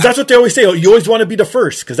 Because that's what they always say. You always want to be the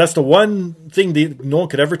first, because that's the one thing no one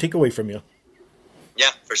could ever take away from you.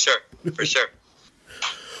 Yeah, for sure. For sure.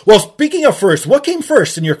 Well, speaking of first, what came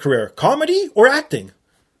first in your career? Comedy or acting?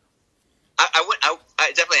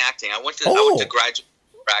 I definitely acting. I went to graduate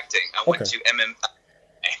for acting. I went to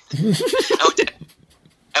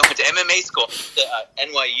I went to MMA school at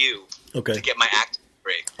NYU to get my acting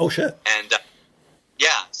degree. Oh shit! And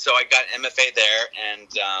so I got an MFA there, and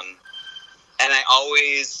I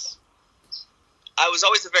was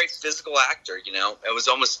always a very physical actor. You know, it was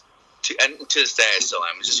almost and to this day I still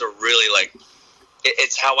am. It's just a really like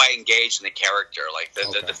it's how I engage in the character. Like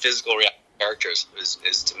the physical characters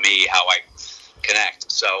is to me how I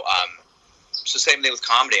connect. So same thing with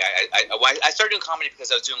comedy. I started doing comedy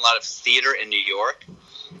because I was doing a lot of theater in New York,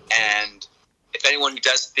 and if anyone who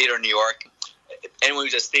does theater in New York, they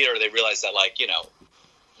realize that, like, you know,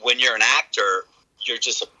 when you're an actor, you're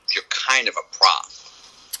kind of a prop,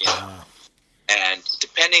 you know. And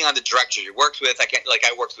depending on the director you worked with,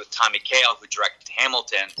 I worked with Tommy Kail, who directed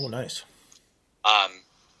Hamilton. Oh, nice.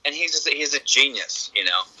 And he's a genius, you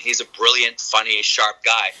know. He's a brilliant, funny, sharp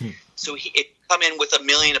guy. So he come in with a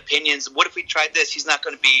million opinions. What if we tried this? He's not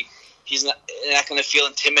going to feel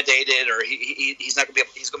intimidated, or he's not going to be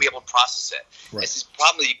able. He's going to be able to process it. Right. It's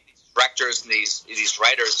probably these directors and these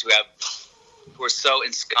writers who are so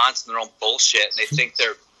ensconced in their own bullshit, and they think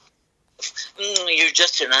they're. You're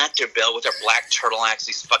just an actor, Bill, with their black turtlenecks,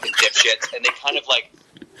 these fucking dipshits, and they kind of like.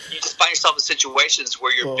 You just find yourself in situations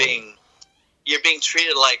where you're being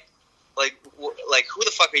treated like who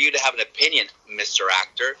the fuck are you to have an opinion, Mr.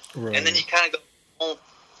 Actor? Right. And then you kind of go, oh,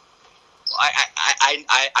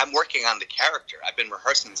 I'm working on the character. I've been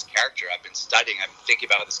rehearsing this character. I've been studying. I've been thinking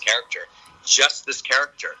about this character, just this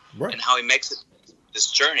character, right, and how he makes it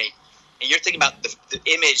this journey. And you're thinking about the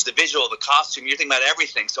image, the visual, the costume. You're thinking about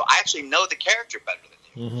everything. So I actually know the character better than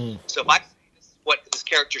you. Mm-hmm. So if I what this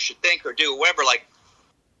character should think or do, or whatever, like,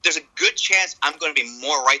 there's a good chance I'm going to be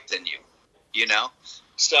more right than you. You know?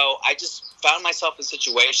 So I just found myself in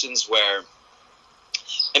situations where,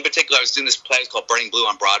 in particular, I was doing this play called Burning Blue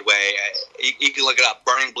on Broadway. You can look it up.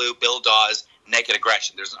 Burning Blue, Bill Dawes, Naked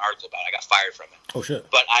Aggression. There's an article about it. I got fired from it. Oh, shit.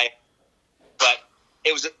 But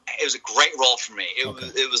it was a great role for me.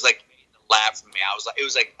 It was like laugh for me.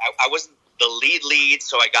 I wasn't the lead,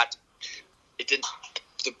 so it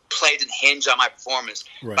the play didn't hinge on my performance,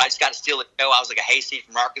 right. but I just got to steal the show. I was like a hayseed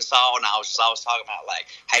from Arkansas, and I was talking about like,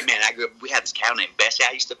 hey man, we had this cow named Bessie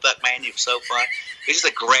I used to fuck, man. He was so fun. He's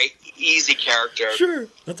just a great, easy character. Sure,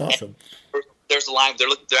 that's awesome. And there's a line they're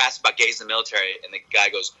asking about gays in the military, and the guy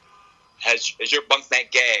goes, "Is your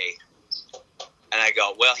bunkmate gay?" And I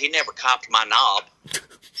go, "Well, he never copped my knob,"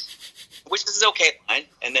 which is okay line.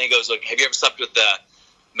 And then he goes, "Look, have you ever slept with a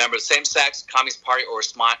member of the same sex, Communist Party, or a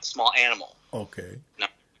small animal?" Okay. No,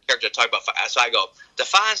 character talk about. So I go,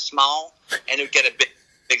 define small, and it would get a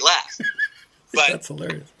big laugh. But that's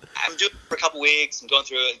hilarious. I'm doing it for a couple weeks. I'm going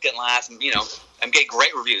through it, getting laughs, and I'm getting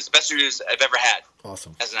great reviews, the best reviews I've ever had.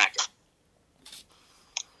 Awesome. As an actor.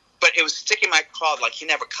 But it was sticking my craw like he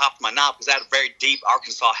never copped my knob because I had a very deep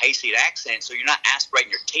Arkansas hayseed accent. So you're not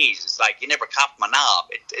aspirating your T's. It's like he never copped my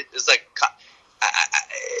knob. It's like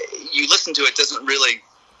you listen to it, doesn't really.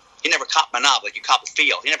 He never copped my knob like you cop a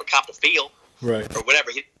feel. He never copped a feel. Right. Or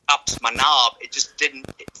whatever. He copped my knob. It just didn't.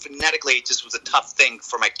 Phonetically, it just was a tough thing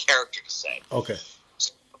for my character to say. Okay.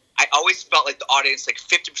 So I always felt like the audience, like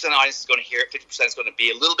 50% of the audience is going to hear it, 50% is going to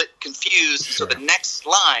be a little bit confused. Sure. So the next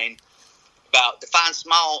line about define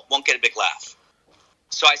small won't get a big laugh.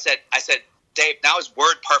 So I said, Dave, now is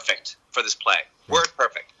word perfect for this play. Word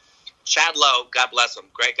perfect. Chad Lowe, God bless him,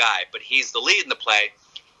 great guy, but he's the lead in the play.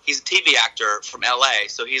 He's a TV actor from LA,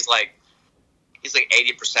 so he's like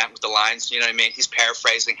 80% with the lines, you know what I mean? He's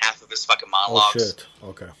paraphrasing half of his fucking monologues. Oh, shit.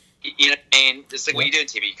 Okay. You know what I mean? It's like what you do in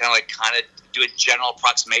TV. You kind of do a general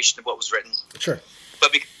approximation of what was written. Sure.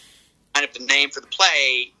 But because kind of the name for the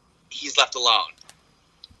play, he's left alone.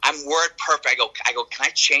 I'm word perfect. I go, can I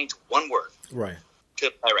change one word? Right. To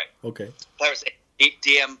the playwright. Okay. Playwright,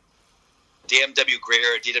 DMW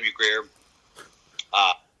Greer, DW Greer,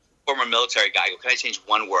 former military guy. I go, can I change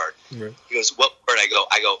one word? Right. He goes, what word? I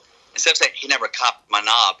go, instead of saying he never copped my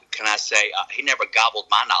knob, can I say he never gobbled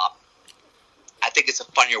my knob? I think it's a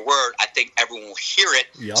funnier word. I think everyone will hear it.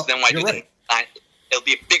 Yep. So then when I do right. it'll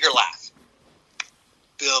be a bigger laugh.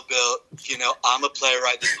 Bill, I'm a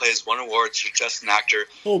playwright. This play has won awards. You're just an actor.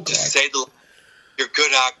 Oh, God. Just say you're a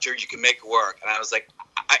good actor. You can make it work. And I was like,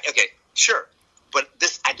 okay, sure. But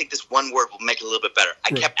I think this one word will make it a little bit better.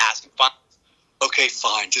 I kept asking, fine. Okay,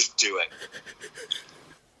 fine. Just do it.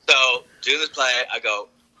 So doing this play, I go,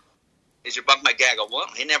 is your bunk my gag? I go, well,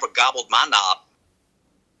 he never gobbled my knob.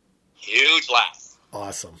 Huge laugh.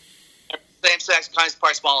 Awesome. Same sex, Communist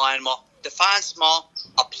Party, small animal. Define small,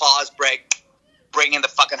 applause break. Bringing the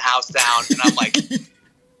fucking house down, and I'm like,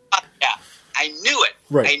 yeah, I knew it.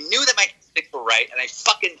 Right. I knew that my instincts were right,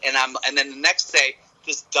 and then the next day,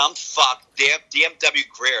 this dumb fuck, DMW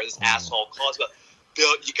Greer, this asshole, calls me,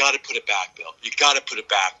 Bill, you got to put it back, Bill. You got to put it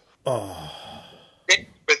back. Oh.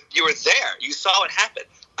 But you were there. You saw what happened.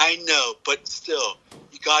 I know, but still,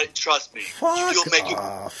 you got to trust me. Fuck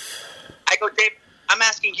off. I go, Dave, I'm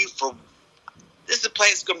asking you for. This is a play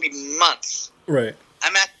that's going to be months. Right.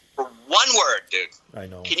 I'm asking for one word, dude. I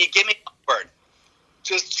know. Can you give me one word?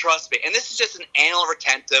 Just trust me. And this is just an anal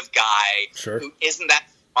retentive guy who isn't that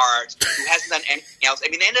smart, who hasn't done anything else. I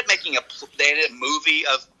mean, they ended up making a movie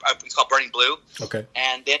of it's called Burning Blue. Okay.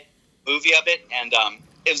 And then a movie of it, and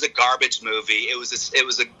it was a garbage movie. It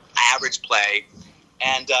was an average play,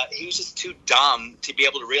 and he was just too dumb to be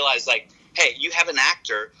able to realize, like, hey, you have an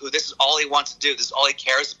actor who this is all he wants to do, this is all he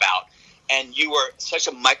cares about. And you were such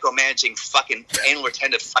a micromanaging fucking anal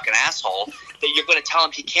retentive fucking asshole that you're going to tell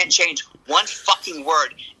him he can't change one fucking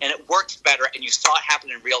word and it works better and you saw it happen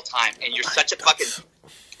in real time and you're such a fucking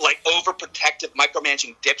like overprotective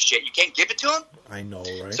micromanaging dipshit. You can't give it to him? I know,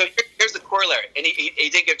 right? So here's the corollary. And he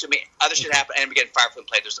didn't give it to me. Other shit happened and I'm getting fired from the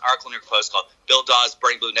play. There's an article in your clothes called Bill Dawes,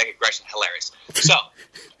 Burning Blue, Naked Aggression. Hilarious. So,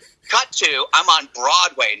 cut to, I'm on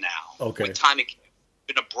Broadway now. Okay. With Tommy King.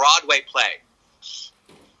 In a Broadway play.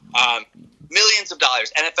 Millions of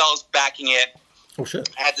dollars. NFL is backing it. Oh shit!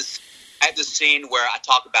 I had this scene where I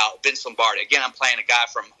talk about Vince Lombardi. Again, I'm playing a guy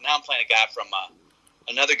from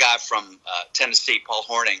another guy from Tennessee, Paul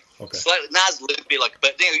Horning. Okay. Slightly, not as loopy,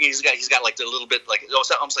 but he's got like a little bit like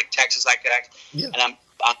almost like Texas act. Yeah. And I'm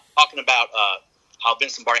talking about how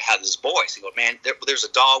Vince Lombardi had his voice. He goes, man, there's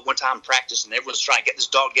a dog one time in practice, and everyone's trying to get this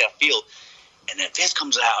dog to get a field. And then Vince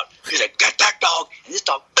comes out. He's like, "Get that dog!" And this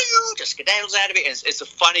dog, boom, just skedaddles out of it. And it's a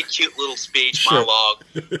funny, cute little speech monologue,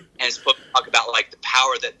 and it's supposed to talk about like the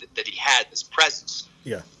power that he had, this presence.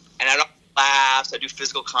 Yeah. And I don't laugh. I do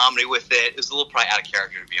physical comedy with it. It was a little probably out of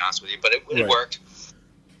character, to be honest with you, but it worked.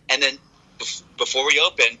 And then before we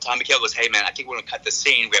opened, Tom McHale goes, "Hey man, I think we're gonna cut this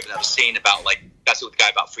scene. We have another scene about like discussing with the guy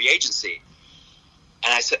about free agency."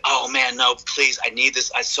 And I said, "Oh man, no, please, I need this.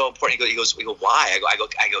 It's so important." He goes, "Why?" I go.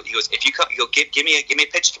 He goes, "If you come, give me a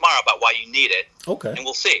pitch tomorrow about why you need it. Okay, and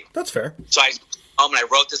we'll see." That's fair. So I and I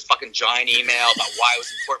wrote this fucking giant email about why it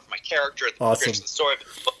was important for my character, the story of the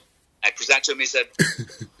book. I presented to him. He said,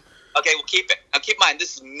 "Okay, we'll keep it. Now, keep in mind,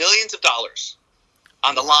 this is millions of dollars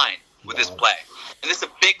on the line with this play, and this is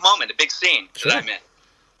a big moment, a big scene that I'm in,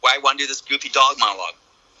 where I want to do this goofy dog monologue."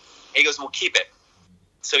 And he goes, "We'll keep it."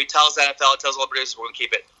 So he tells NFL, tells all the producers, "We're going to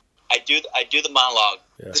keep it." I do the monologue.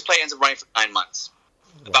 Yeah. This play ends up running for 9 months.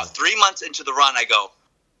 Wow. About 3 months into the run, I go,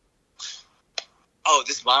 "Oh,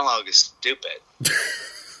 this monologue is stupid."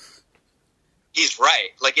 He's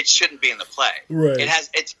right. Like, it shouldn't be in the play. Right.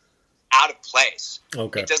 It's out of place.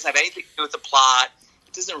 Okay. It doesn't have anything to do with the plot.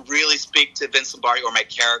 It doesn't really speak to Vince Lombardi or my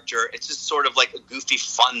character. It's just sort of like a goofy,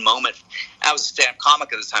 fun moment. I was a stand-up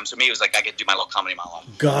comic at this time, so me, it was like I could do my little comedy monologue.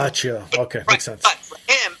 Gotcha. Okay, makes sense. But for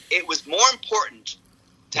him, it was more important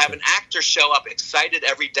to have an actor show up excited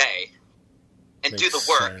every day and do the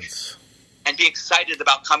work and be excited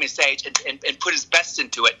about coming to stage and put his best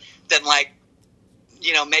into it than, like,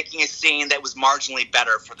 you know, making a scene that was marginally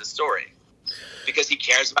better for the story. Because he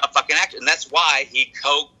cares about fucking actors. And that's why he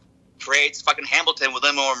creates fucking Hamilton with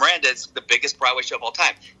Lin-Manuel Miranda. It's the biggest Broadway show of all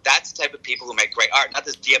time. That's the type of people who make great art, not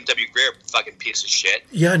this DMW Greer fucking piece of shit.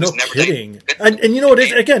 Yeah, no kidding. And you know what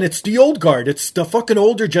it is? Again, it's the old guard. It's the fucking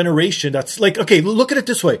older generation that's like, okay, look at it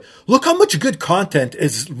this way. Look how much good content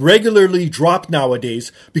is regularly dropped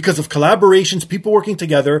nowadays because of collaborations, people working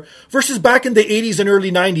together, versus back in the 80s and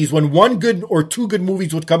early 90s when 1 good or 2 good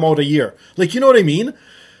movies would come out a year. Like, you know what I mean?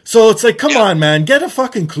 So it's like, come on, man, get a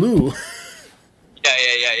fucking clue.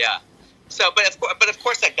 Yeah. So, but of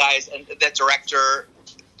course, that guy's and that director,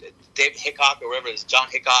 David Hickok or whatever it is, John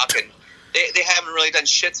Hickok, and they haven't really done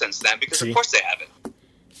shit since then because of course they haven't,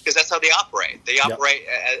 because that's how they operate. They operate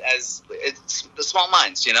as it's the small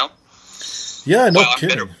minds, you know. Yeah, no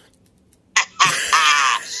kidding.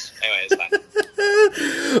 Anyway, it's fine.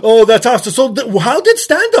 Oh, that's awesome. So, how did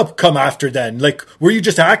stand-up come after then? Like, were you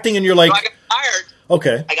just acting and you're like, so I got fired.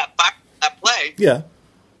 Okay, I got fired from that play. Yeah.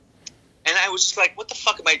 And I was just like, what the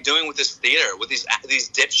fuck am I doing with this theater, with these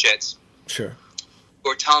dipshits? Sure.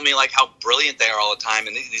 Who are telling me, like, how brilliant they are all the time,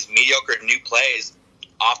 and these mediocre new plays,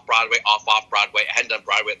 off-Broadway, off-Broadway. I hadn't done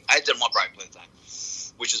Broadway. I had done one Broadway play at the time,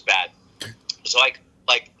 which is bad. So,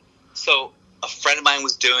 so a friend of mine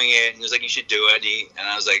was doing it, and he was like, you should do it. And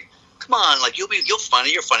I was like, come on, like, you're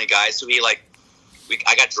funny, you're a funny guy. So I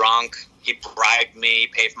got drunk. He bribed me,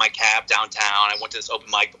 paid for my cab downtown. I went to this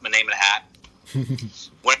open mic, put my name in a hat.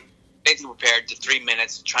 Went anything prepared, did 3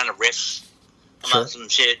 minutes trying to riff about some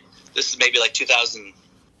shit. This is maybe like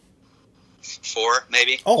 2004,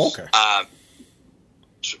 maybe. Oh, okay.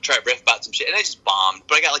 Try to riff about some shit, and I just bombed.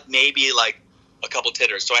 But I got like maybe like a couple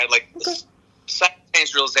titters, so I had like this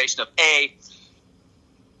simultaneous realization of A,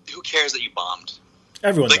 who cares that you bombed?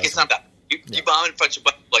 Everyone like does. It's not that you bomb in front of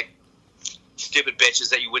like stupid bitches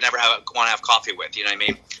that you would never want to have coffee with. You know what I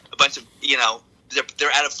mean? A bunch of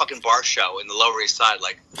they're at a fucking bar show in the Lower East Side.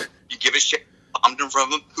 Like, you give a shit, bombed in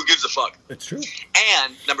front of them. Who gives a fuck? It's true.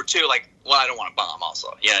 And number two, like, well, I don't want to bomb.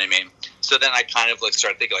 Also, you know what I mean? So then I kind of like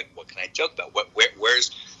started thinking, like, what can I joke about?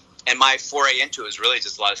 Where's and my foray into it was really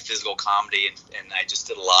just a lot of physical comedy, and I just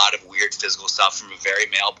did a lot of weird physical stuff from a very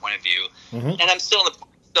male point of view. Mm-hmm. And I'm still in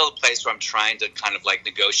the place where I'm trying to kind of like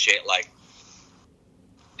negotiate, like,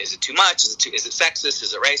 is it too much? Is it sexist?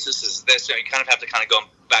 Is it racist? Is it this? You kind of have to kind of go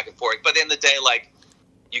back and forth. But at the end of the day, like,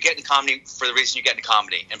 you get into comedy for the reason you get into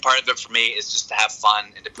comedy, and part of it for me is just to have fun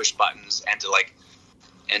and to push buttons and to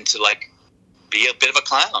be a bit of a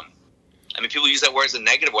clown. I mean, people use that word as a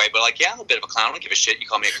negative way, but like, yeah, I'm a bit of a clown. I don't give a shit. You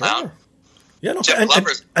call me a clown. Yeah, no,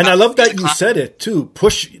 and I love that you said it too.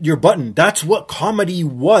 Push your button. That's what comedy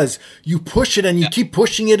was. You push it and you keep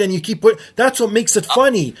pushing it and you keep that's what makes it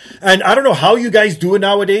funny. And I don't know how you guys do it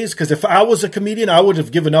nowadays, because if I was a comedian, I would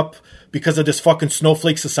have given up because of this fucking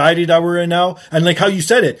snowflake society that we're in now. And like how you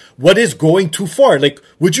said it, what is going too far? Like,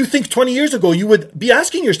 would you think 20 years ago you would be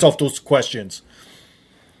asking yourself those questions?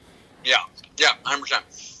 Yeah,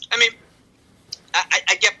 100%. I mean,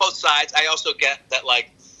 I get both sides. I also get that,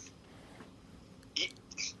 like,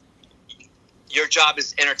 your job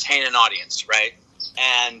is to entertain an audience, right?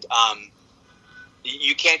 And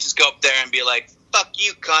you can't just go up there and be like, "Fuck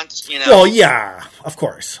you, cunt," you know. Well, yeah, of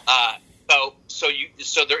course.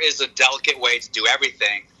 So there is a delicate way to do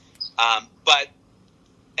everything, but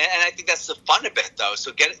I think that's the fun of it, though.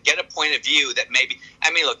 So get a point of view that maybe.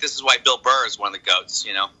 I mean, look, this is why Bill Burr is one of the GOATs.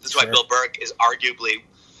 You know, this is why Bill Burr is arguably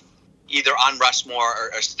either on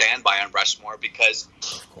Rushmore or standby on Rushmore, because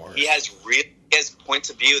he has points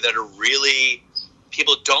of view that are really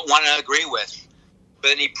people don't want to agree with, but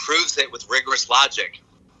then he proves it with rigorous logic.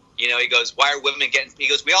 You know, he goes, "Why are women getting?" He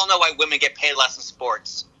goes, "We all know why women get paid less in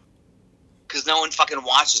sports, because no one fucking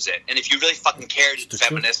watches it. And if you really fucking cared,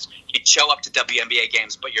 feminists, you'd show up to WNBA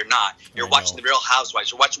games, but you're not. You're watching the Real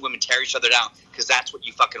Housewives. You're watching women tear each other down because that's what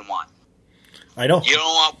you fucking want. I know. You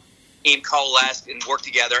don't want team coalesce and work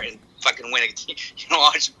together and fucking win. You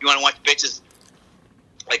want to watch bitches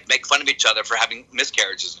like make fun of each other for having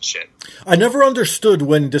miscarriages and shit. I never understood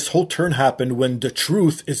when this whole turn happened, when the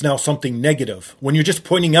truth is now something negative, when you're just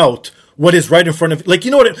pointing out what is right in front of, like,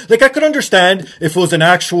 you know what, like, I could understand if it was an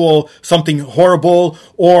actual something horrible,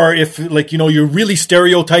 or if, like, you know, you're really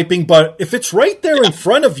stereotyping, but if it's right there in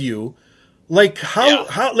front of you, like, how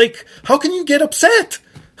can you get upset?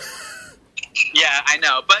 Yeah, I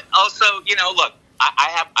know, but also, you know, look,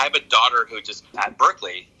 I have a daughter who just at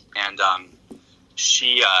Berkeley, and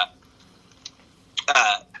she's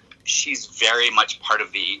very much part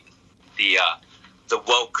of the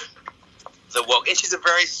woke, and she's a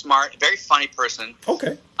very smart, very funny person.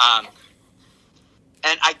 Okay. And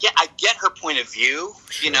I get her point of view.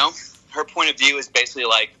 Sure. You know, her point of view is basically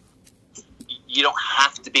like, you don't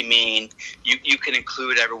have to be mean. You can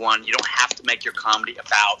include everyone. You don't have to make your comedy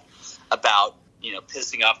about you know,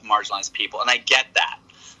 pissing off marginalized people, and I get that.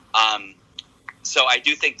 So I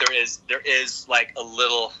do think there is like a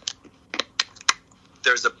little,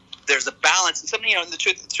 there's a balance. And something, you know, the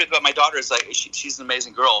truth about my daughter is like she's an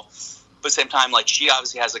amazing girl, but at the same time, like, she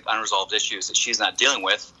obviously has like unresolved issues that she's not dealing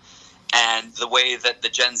with. And the way that the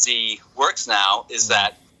Gen Z works now is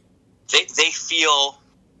that they feel,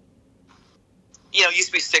 you know, it used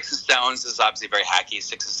to be sticks and stones. This is obviously very hacky.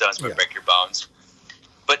 Sticks and stones may break your bones.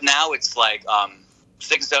 But now it's like,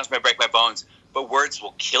 sticks and stones may break my bones, but words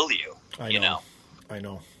will kill you. I know.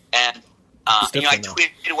 And, you know, I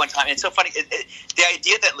tweeted one time, and it's so funny. The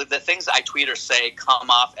idea that the things I tweet or say come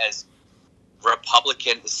off as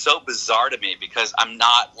Republican is so bizarre to me, because I'm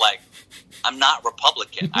not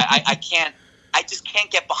Republican. I just can't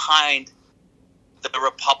get behind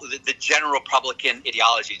the general Republican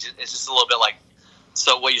ideology. It's just a little bit like,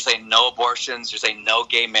 so what, you're saying no abortions, you're saying no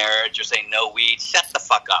gay marriage, you're saying no weed. Shut the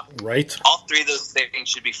fuck up. Right. All three of those things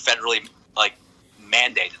should be federally, like,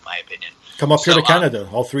 mandated, in my opinion. Come up here to Canada.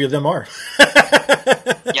 All three of them are.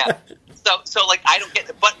 Yeah. So like, I don't get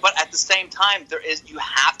it. But at the same time, you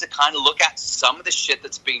have to kind of look at some of the shit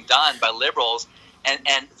that's being done by liberals, and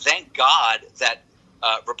thank God that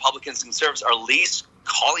Republicans and conservatives are at least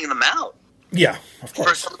calling them out. Yeah, of course.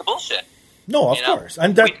 For some of the bullshit. No, of course.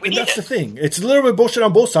 And that's the thing. It's a little bit bullshit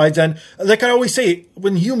on both sides. And like I always say,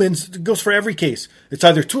 when humans, it goes for every case. It's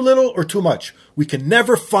either too little or too much. We can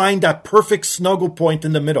never find that perfect snuggle point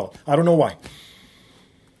in the middle. I don't know why.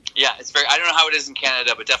 Yeah, it's very. I don't know how it is in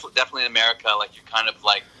Canada, but definitely in America, like, you're kind of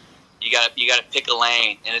like, you got to pick a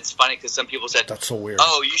lane. And it's funny because some people said, that's so weird.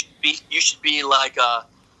 Oh, you should be like a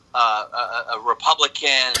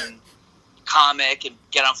Republican comic and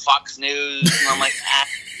get on Fox News. And I'm like,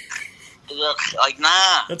 like,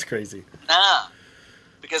 nah. That's crazy. Nah.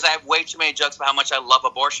 Because I have way too many jokes about how much I love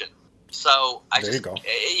abortion. So there you go.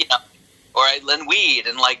 You know, or I lend weed,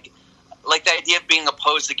 and like the idea of being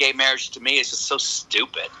opposed to gay marriage to me is just so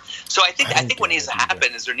stupid. So I think what needs to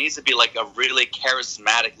happen is there needs to be like a really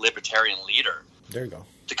charismatic libertarian leader. There you go.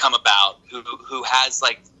 To come about who has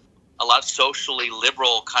like a lot of socially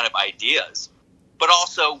liberal kind of ideas, but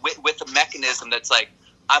also with a mechanism that's like,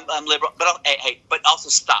 I'm liberal, but but also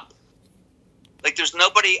stop. Like, there's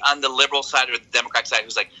nobody on the liberal side or the Democrat side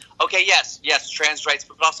who's like, okay, yes, trans rights,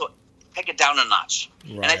 but also take it down a notch.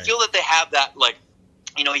 Right. And I feel that they have that, like,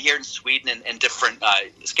 you know, here in Sweden and different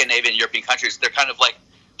Scandinavian, European countries, they're kind of like,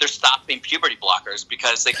 they're stopping puberty blockers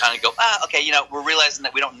because they kind of go, okay, you know, we're realizing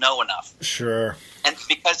that we don't know enough. Sure. And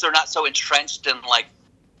because they're not so entrenched in, like,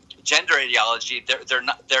 gender ideology, they're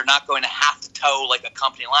not going to have to toe, like, a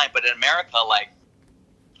company line. But in America, like,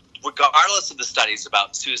 regardless of the studies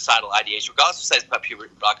about suicidal ideation, regardless of studies about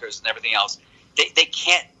puberty blockers and everything else, they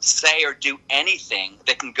can't say or do anything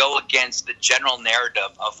that can go against the general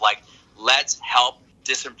narrative of, like, let's help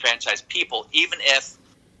disenfranchised people, even if,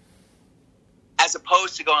 as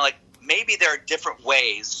opposed to going like, maybe there are different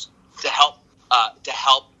ways to help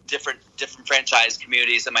different franchised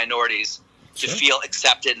communities and minorities to feel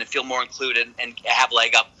accepted and to feel more included and have a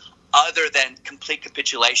leg up, other than complete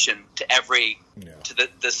capitulation to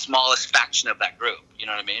the smallest faction of that group. You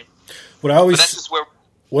know what I mean? What I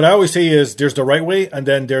always say is there's the right way, and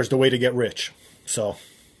then there's the way to get rich. So.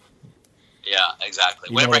 Yeah, exactly.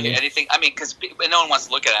 Anything. I mean, because no one wants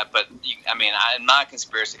to look at it, but I'm not a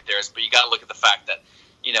conspiracy theorist, but you got to look at the fact that,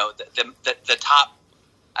 you know, the top.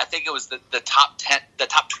 I think it was the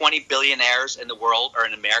top 20 billionaires in the world, or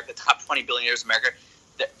in America, the top 20 billionaires in America.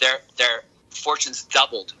 their fortunes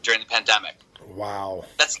doubled during the pandemic. Wow.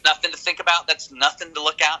 That's nothing to think about. That's nothing to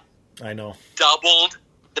look at. I know. Doubled.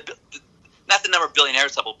 Not the number of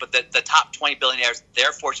billionaires doubled, but the top 20 billionaires,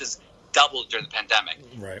 their fortunes doubled during the pandemic.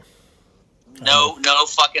 Right. No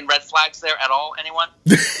fucking red flags there at all, anyone?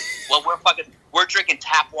 Well, we're drinking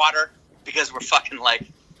tap water because we're fucking like,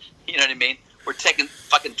 you know what I mean? We're taking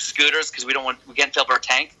fucking scooters because we can't fill up our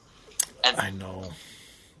tank. And I know.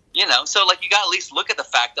 You know, so like you got to at least look at the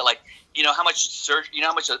fact that like, you know how much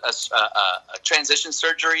a transition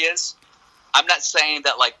surgery is? I'm not saying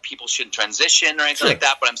that like people shouldn't transition or anything like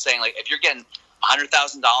that, but I'm saying like if you're getting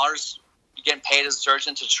 $100,000, you're getting paid as a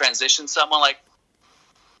surgeon to transition someone, like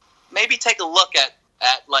maybe take a look at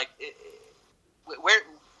like where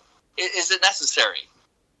is it necessary,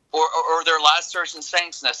 or are there a lot of surgeons saying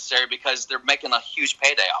it's necessary because they're making a huge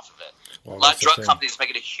payday off of it? Well, a lot of drug companies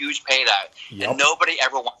making a huge payday, and nobody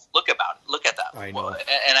ever wants to look at that. I know,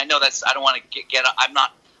 and I know that's I don't want to get. I don't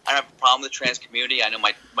have a problem with the trans community. I know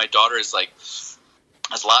my daughter is like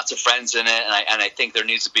has lots of friends in it, and I think there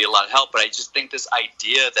needs to be a lot of help. But I just think this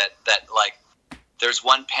idea that like there's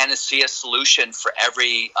one panacea solution for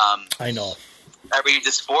every every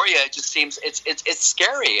dysphoria, it just seems it's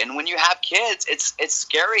scary. And when you have kids, it's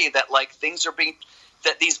scary that like things are being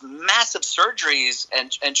that these massive surgeries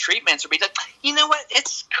and treatments are being done. You know what?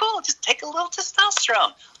 It's cool. Just take a little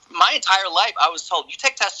testosterone. My entire life, I was told, you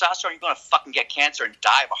take testosterone, you're going to fucking get cancer and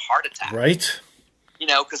die of a heart attack. Right. You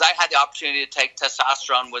know, because I had the opportunity to take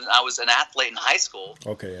testosterone when I was an athlete in high school.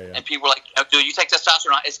 Okay, yeah. And people were like, oh, dude, you take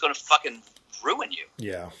testosterone, it's going to fucking ruin you.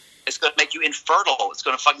 Yeah. It's going to make you infertile. It's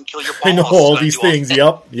going to fucking kill your balls. I know all these things.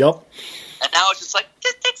 Yep. And now it's just like,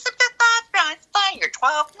 just take some testosterone. It's fine. You're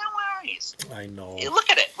 12. No worries. I know. Look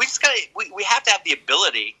at it. We just got to. We have to have the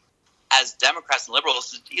ability, as Democrats and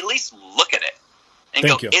liberals, to at least look at it and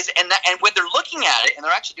Thank go. you. And when they're looking at it, and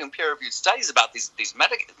they're actually doing peer-reviewed studies about these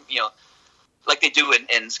medical, you know, like they do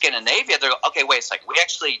in Scandinavia, they're okay. Wait a second. We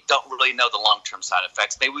actually don't really know the long-term side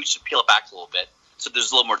effects. Maybe we should peel it back a little bit. So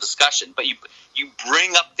there's a little more discussion, but you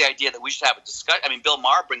bring up the idea that we should have a discussion. I mean, Bill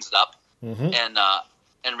Maher brings it up, and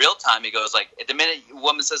in real time, he goes like, at the minute a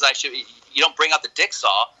woman says you don't bring up the dick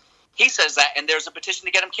saw, he says that, and there's a petition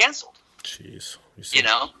to get him canceled. Jeez, you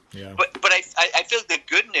know, yeah. But I feel the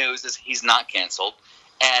good news is he's not canceled,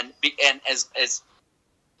 and as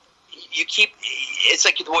you keep, it's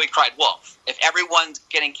like the boy cried wolf. If everyone's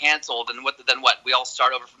getting canceled, then what? We all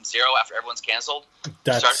start over from zero after everyone's canceled.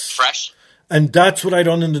 Start fresh. And that's what I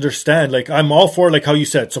don't understand. Like, I'm all for, like how you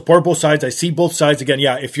said, support both sides. I see both sides. Again,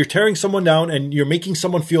 yeah, if you're tearing someone down and you're making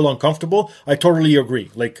someone feel uncomfortable, I totally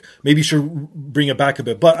agree. Like, maybe you should bring it back a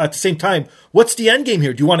bit. But at the same time, what's the end game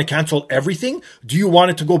here? Do you want to cancel everything? Do you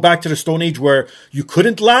want it to go back to the Stone Age where you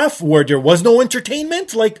couldn't laugh, where there was no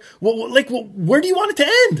entertainment? Like, where do you want it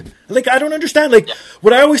to end? Like, I don't understand. Like,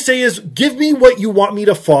 what I always say is, give me what you want me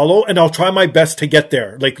to follow, and I'll try my best to get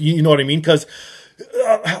there. Like, you know what I mean? Because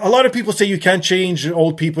a lot of people say you can't change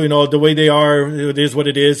old people, you know, the way they are. It is what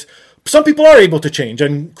it is. Some people are able to change,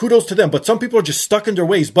 and kudos to them, but some people are just stuck in their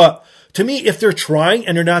ways. But to me, if they're trying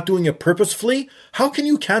and they're not doing it purposefully, how can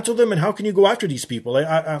you cancel them and how can you go after these people?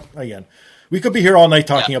 Again, we could be here all night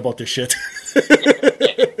talking about this shit.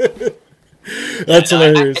 That's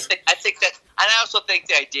hilarious. I think that, and I also think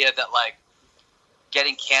the idea that like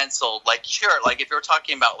getting canceled, like sure, like if you're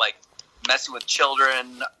talking about like messing with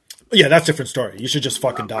children. Yeah, that's a different story. You should just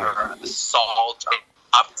fucking die. Assault,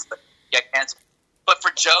 obviously, get canceled. But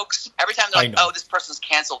for jokes, every time they're like, oh, this person's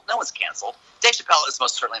canceled, no one's canceled. Dave Chappelle is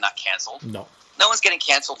most certainly not canceled. No one's getting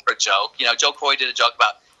canceled for a joke. You know, Joe Coy did a joke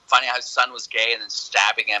about finding out his son was gay and then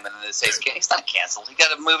stabbing him, and then they say he's not canceled. He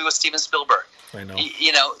got a movie with Steven Spielberg. I know.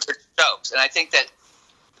 You know, they're jokes. And I think that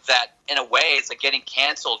in a way, it's like getting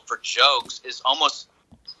canceled for jokes is almost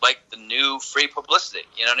like the new free publicity.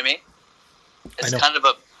 You know what I mean? It's kind of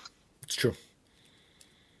a... It's true.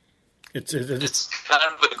 It's kind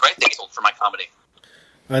of a great thing for my comedy.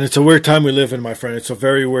 And it's a weird time we live in, my friend. It's a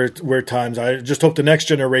very weird times. I just hope the next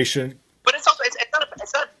generation. But it's also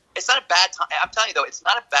it's not a bad time. I'm telling you though, it's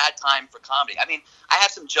not a bad time for comedy. I mean, I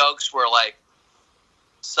have some jokes where like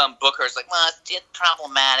some bookers like, well, it's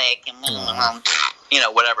problematic and you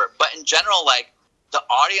know, whatever. But in general, like the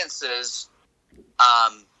audiences,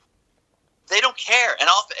 they don't care. And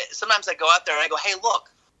sometimes I go out there and I go, hey, look.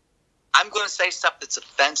 I'm going to say stuff that's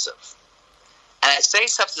offensive. And I say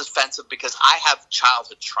stuff that's offensive because I have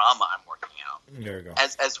childhood trauma I'm working out. There you go.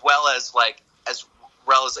 As well as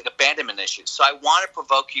abandonment issues. So I want to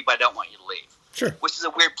provoke you, but I don't want you to leave. Sure. Which is a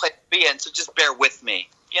weird place to be in, so just bear with me.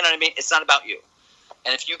 You know what I mean? It's not about you.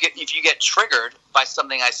 And if you get triggered by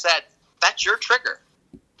something I said, that's your trigger.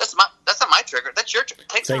 That's not my trigger. That's your trigger.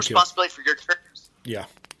 Take some responsibility for your triggers. Yeah.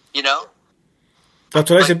 You know? That's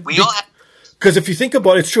what I said. We all have... Because if you think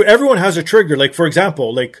about it, it's true. Everyone has a trigger. Like, for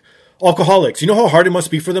example, like alcoholics. You know how hard it must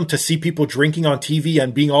be for them to see people drinking on TV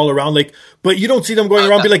and being all around, like, but you don't see them going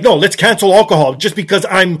around be like, no, let's cancel alcohol just because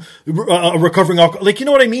I'm a recovering alcoholic. Like, you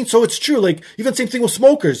know what I mean? So it's true. Like, even same thing with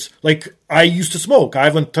smokers. Like, I used to smoke. I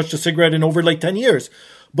haven't touched a cigarette in over like 10 years.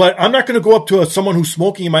 But I'm not going to go up to someone who's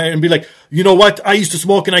smoking and be like, you know what? I used to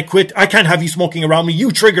smoke and I quit. I can't have you smoking around me. You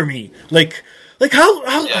trigger me. Like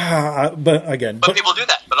how but again. But people do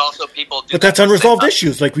that. But also people do But that's unresolved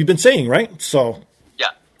issues, like we've been saying, right? So. Yeah.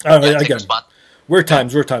 Again, weird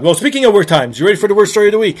times. Well, speaking of weird times, you ready for the worst story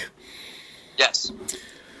of the week? Yes.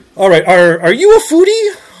 All right. Are you a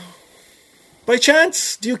foodie? By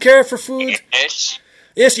chance? Do you care for food? Ish.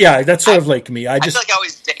 Yeah, that's sort of like me. I feel like I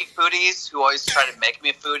always date foodies who always try to make me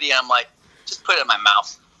a foodie, and I'm like, just put it in my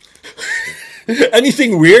mouth.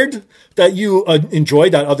 Anything weird that you enjoy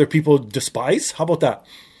that other people despise? How about that?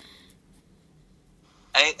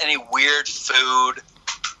 Any weird food?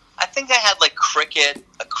 I think I had like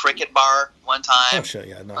a cricket bar one time. Oh shit!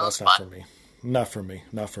 Yeah, no, that's not for me. Not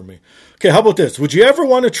for me. Okay, how about this? Would you ever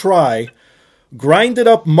want to try grinded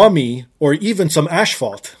up mummy or even some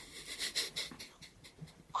asphalt?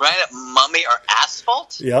 Grinded up mummy or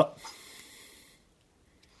asphalt? Yep.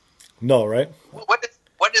 No, right?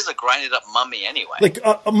 What is a grinded up mummy anyway? Like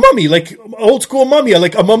a mummy, like old school mummy,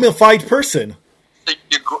 like a mummified person. So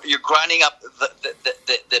you're grinding up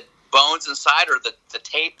the bones inside, or the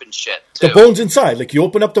tape and shit too? The bones inside. Like you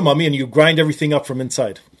open up the mummy and you grind everything up from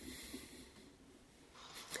inside.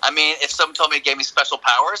 I mean, if someone told me it gave me special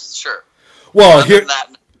powers, sure. Well,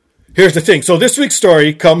 here's the thing. So this week's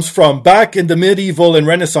story comes from back in the medieval and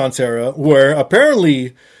Renaissance era, where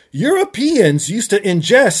apparently Europeans used to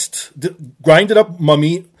ingest the grinded up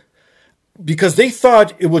mummy because they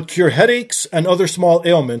thought it would cure headaches and other small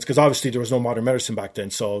ailments, because obviously there was no modern medicine back then,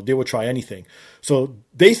 so they would try anything. So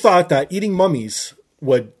they thought that eating mummies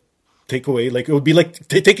would take away, like it would be like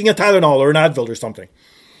taking a Tylenol or an Advil or something.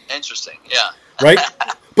 Interesting, yeah. Right?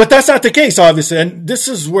 But that's not the case, obviously, and this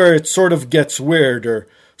is where it sort of gets weirder.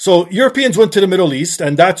 So Europeans went to the Middle East,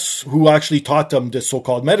 and that's who actually taught them this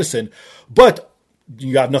so-called medicine. But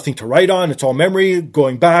you have nothing to write on. It's all memory,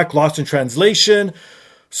 going back, lost in translation.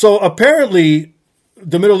 So apparently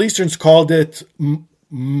the Middle Easterns called it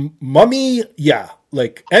mummy,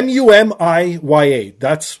 like M-U-M-I-Y-A.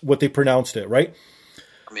 That's what they pronounced it, right?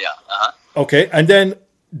 Yeah, uh-huh. Okay, and then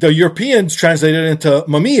the Europeans translated it into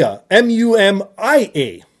mumia,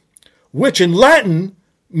 M-U-M-I-A, which in Latin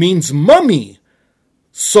means mummy.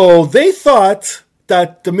 So they thought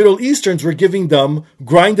that the Middle Easterns were giving them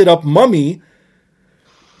grinded up mummy.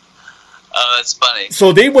 Oh, that's funny.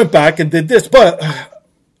 So they went back and did this, but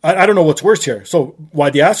I don't know what's worse here. So why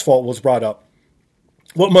the asphalt was brought up.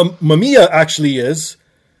 What mumia actually is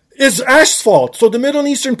asphalt. So the Middle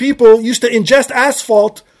Eastern people used to ingest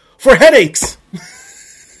asphalt for headaches.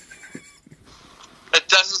 That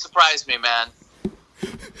doesn't surprise me, man.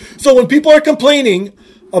 So when people are complaining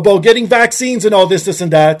about getting vaccines and all this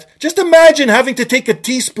and that, just imagine having to take a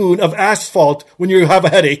teaspoon of asphalt when you have a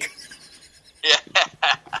headache. Yeah.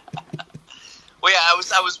 Well, yeah,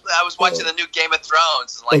 I was watching the new Game of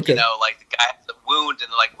Thrones, and you know, like the guy has a wound, and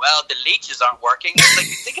they're like, well, the leeches aren't working. It's like,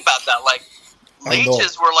 you think about that, like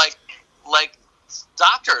leeches were like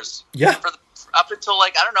doctors. Yeah. Up until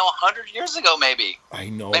like, I don't know, 100 years ago, maybe. I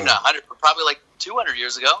know. Maybe not 100, but probably like 200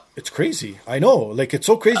 years ago. It's crazy. I know. Like, it's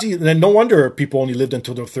so crazy. And no wonder people only lived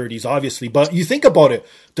until their 30s, obviously. But you think about it.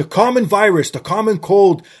 The common virus, the common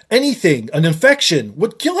cold, anything, an infection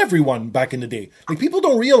would kill everyone back in the day. Like, people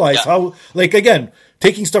don't realize how, like, again,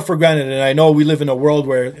 taking stuff for granted. And I know we live in a world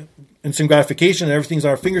where instant gratification and everything's at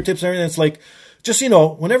our fingertips and everything. It's like, just, you know,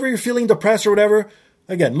 whenever you're feeling depressed or whatever,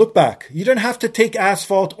 again, look back. You don't have to take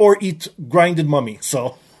asphalt or eat grinded mummy.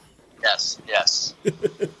 So, yes. Yes.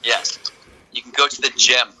 You can go to the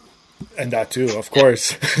gym. And that too, of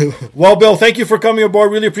course. Well, Bill, thank you for coming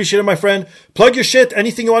aboard. Really appreciate it, my friend. Plug your shit.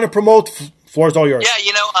 Anything you want to promote, floor's all yours. Yeah,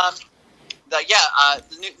 you know,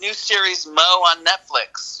 the new series Mo on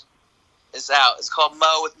Netflix is out. It's called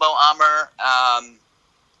Mo with Mo Amer.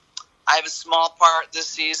 I have a small part this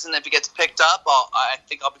season. If it gets picked up, I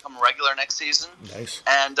think I'll become a regular next season. Nice.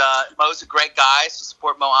 And Mo's a great guy, so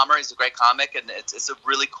support Mo Amer. He's a great comic, and it's a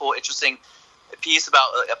really cool, interesting piece about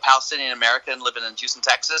a Palestinian American living in Houston,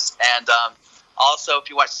 Texas. And also, if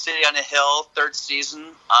you watch City on a Hill, 3rd season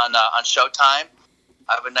on Showtime,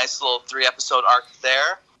 I have a nice little 3-episode arc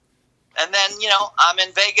there. And then, you know, I'm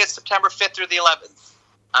in Vegas September 5th through the 11th.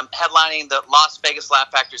 I'm headlining the Las Vegas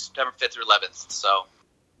Laugh Factory September 5th through 11th. So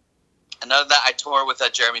And other than that, I tour with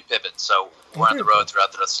Jeremy Piven, so we're on the road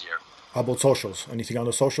throughout the rest of the year. How about socials? Anything on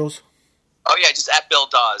the socials? Oh, yeah, just at Bill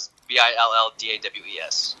Dawes,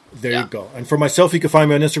 BILLDAWES. There you go. And for myself, you can find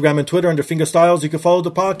me on Instagram and Twitter under Finger Styles. You can follow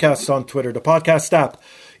the podcasts on Twitter, the Podcast app.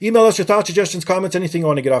 Email us your thoughts, suggestions, comments, anything you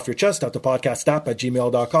want to get off your chest at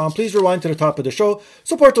thepodcastapp@gmail.com. Please rewind to the top of the show.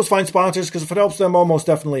 Support those fine sponsors, because if it helps them, most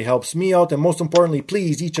definitely helps me out. And most importantly,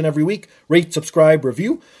 please, each and every week, rate, subscribe,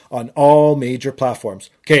 review on all major platforms.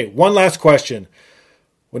 Okay, one last question.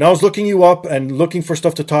 When I was looking you up and looking for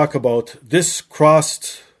stuff to talk about, this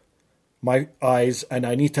crossed my eyes, and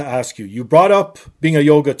I need to ask you. You brought up being a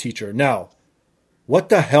yoga teacher. Now, what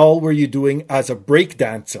the hell were you doing as a break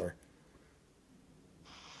dancer?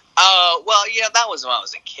 Well, that was when I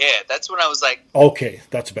was a kid. That's when I was like... Okay,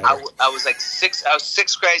 that's better. I was like I was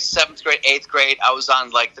 6th grade, 7th grade, 8th grade. I was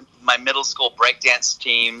on like my middle school breakdance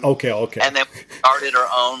team. Okay. And then we started our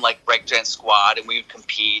own like breakdance squad, and we would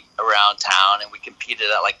compete around town, and we competed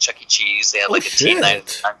at like Chuck E. Cheese. They had like a team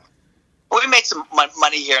night. We made some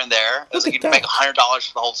money here and there. It was like you'd make $100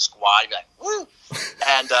 for the whole squad. You'd be like, woo!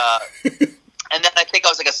 And and then I think I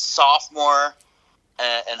was like a sophomore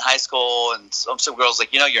in high school, and some girls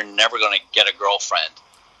like, you're never going to get a girlfriend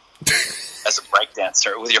as a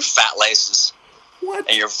breakdancer with your fat laces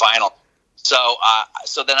and your vinyl. So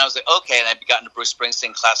then I was like, okay, and I got into Bruce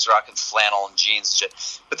Springsteen, classic rock, and flannel and jeans and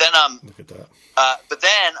shit. But then, look at that. But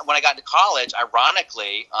then when I got into college,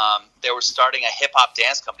 ironically, they were starting a hip hop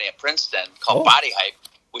dance company at Princeton called Body Hype,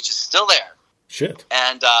 which is still there. Shit.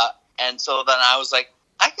 And so then I was like,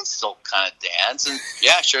 I can still kind of dance, and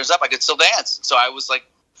sure as up, I could still dance. So I was like,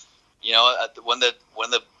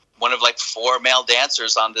 one of like 4 male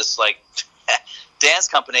dancers on this like dance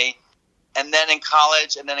company. And then in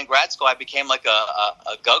college and then in grad school, I became like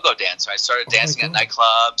a go-go dancer. I started dancing at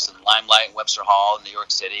nightclubs and Limelight and Webster Hall in New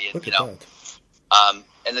York City, and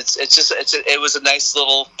and it was a nice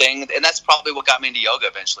little thing, and that's probably what got me into yoga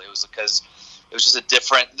eventually. It was because it was just a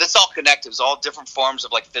different. That's all connected. It was all different forms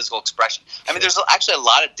of like physical expression. I mean, there's actually a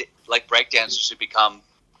lot of like breakdancers who become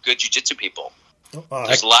good jiu-jitsu people.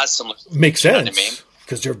 There's a lot of similar. Makes sense.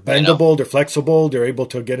 Because they're bendable, they're flexible, they're able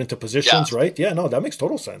to get into positions, right? Yeah, no, that makes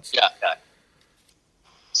total sense. Yeah.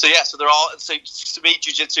 So they're all, to me,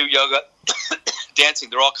 jiu-jitsu, yoga, dancing,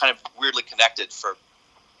 they're all kind of weirdly connected for,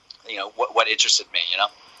 what interested me,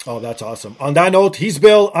 Oh, that's awesome. On that note, he's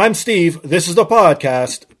Bill, I'm Steve, this is the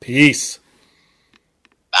podcast. Peace.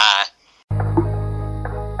 Bye.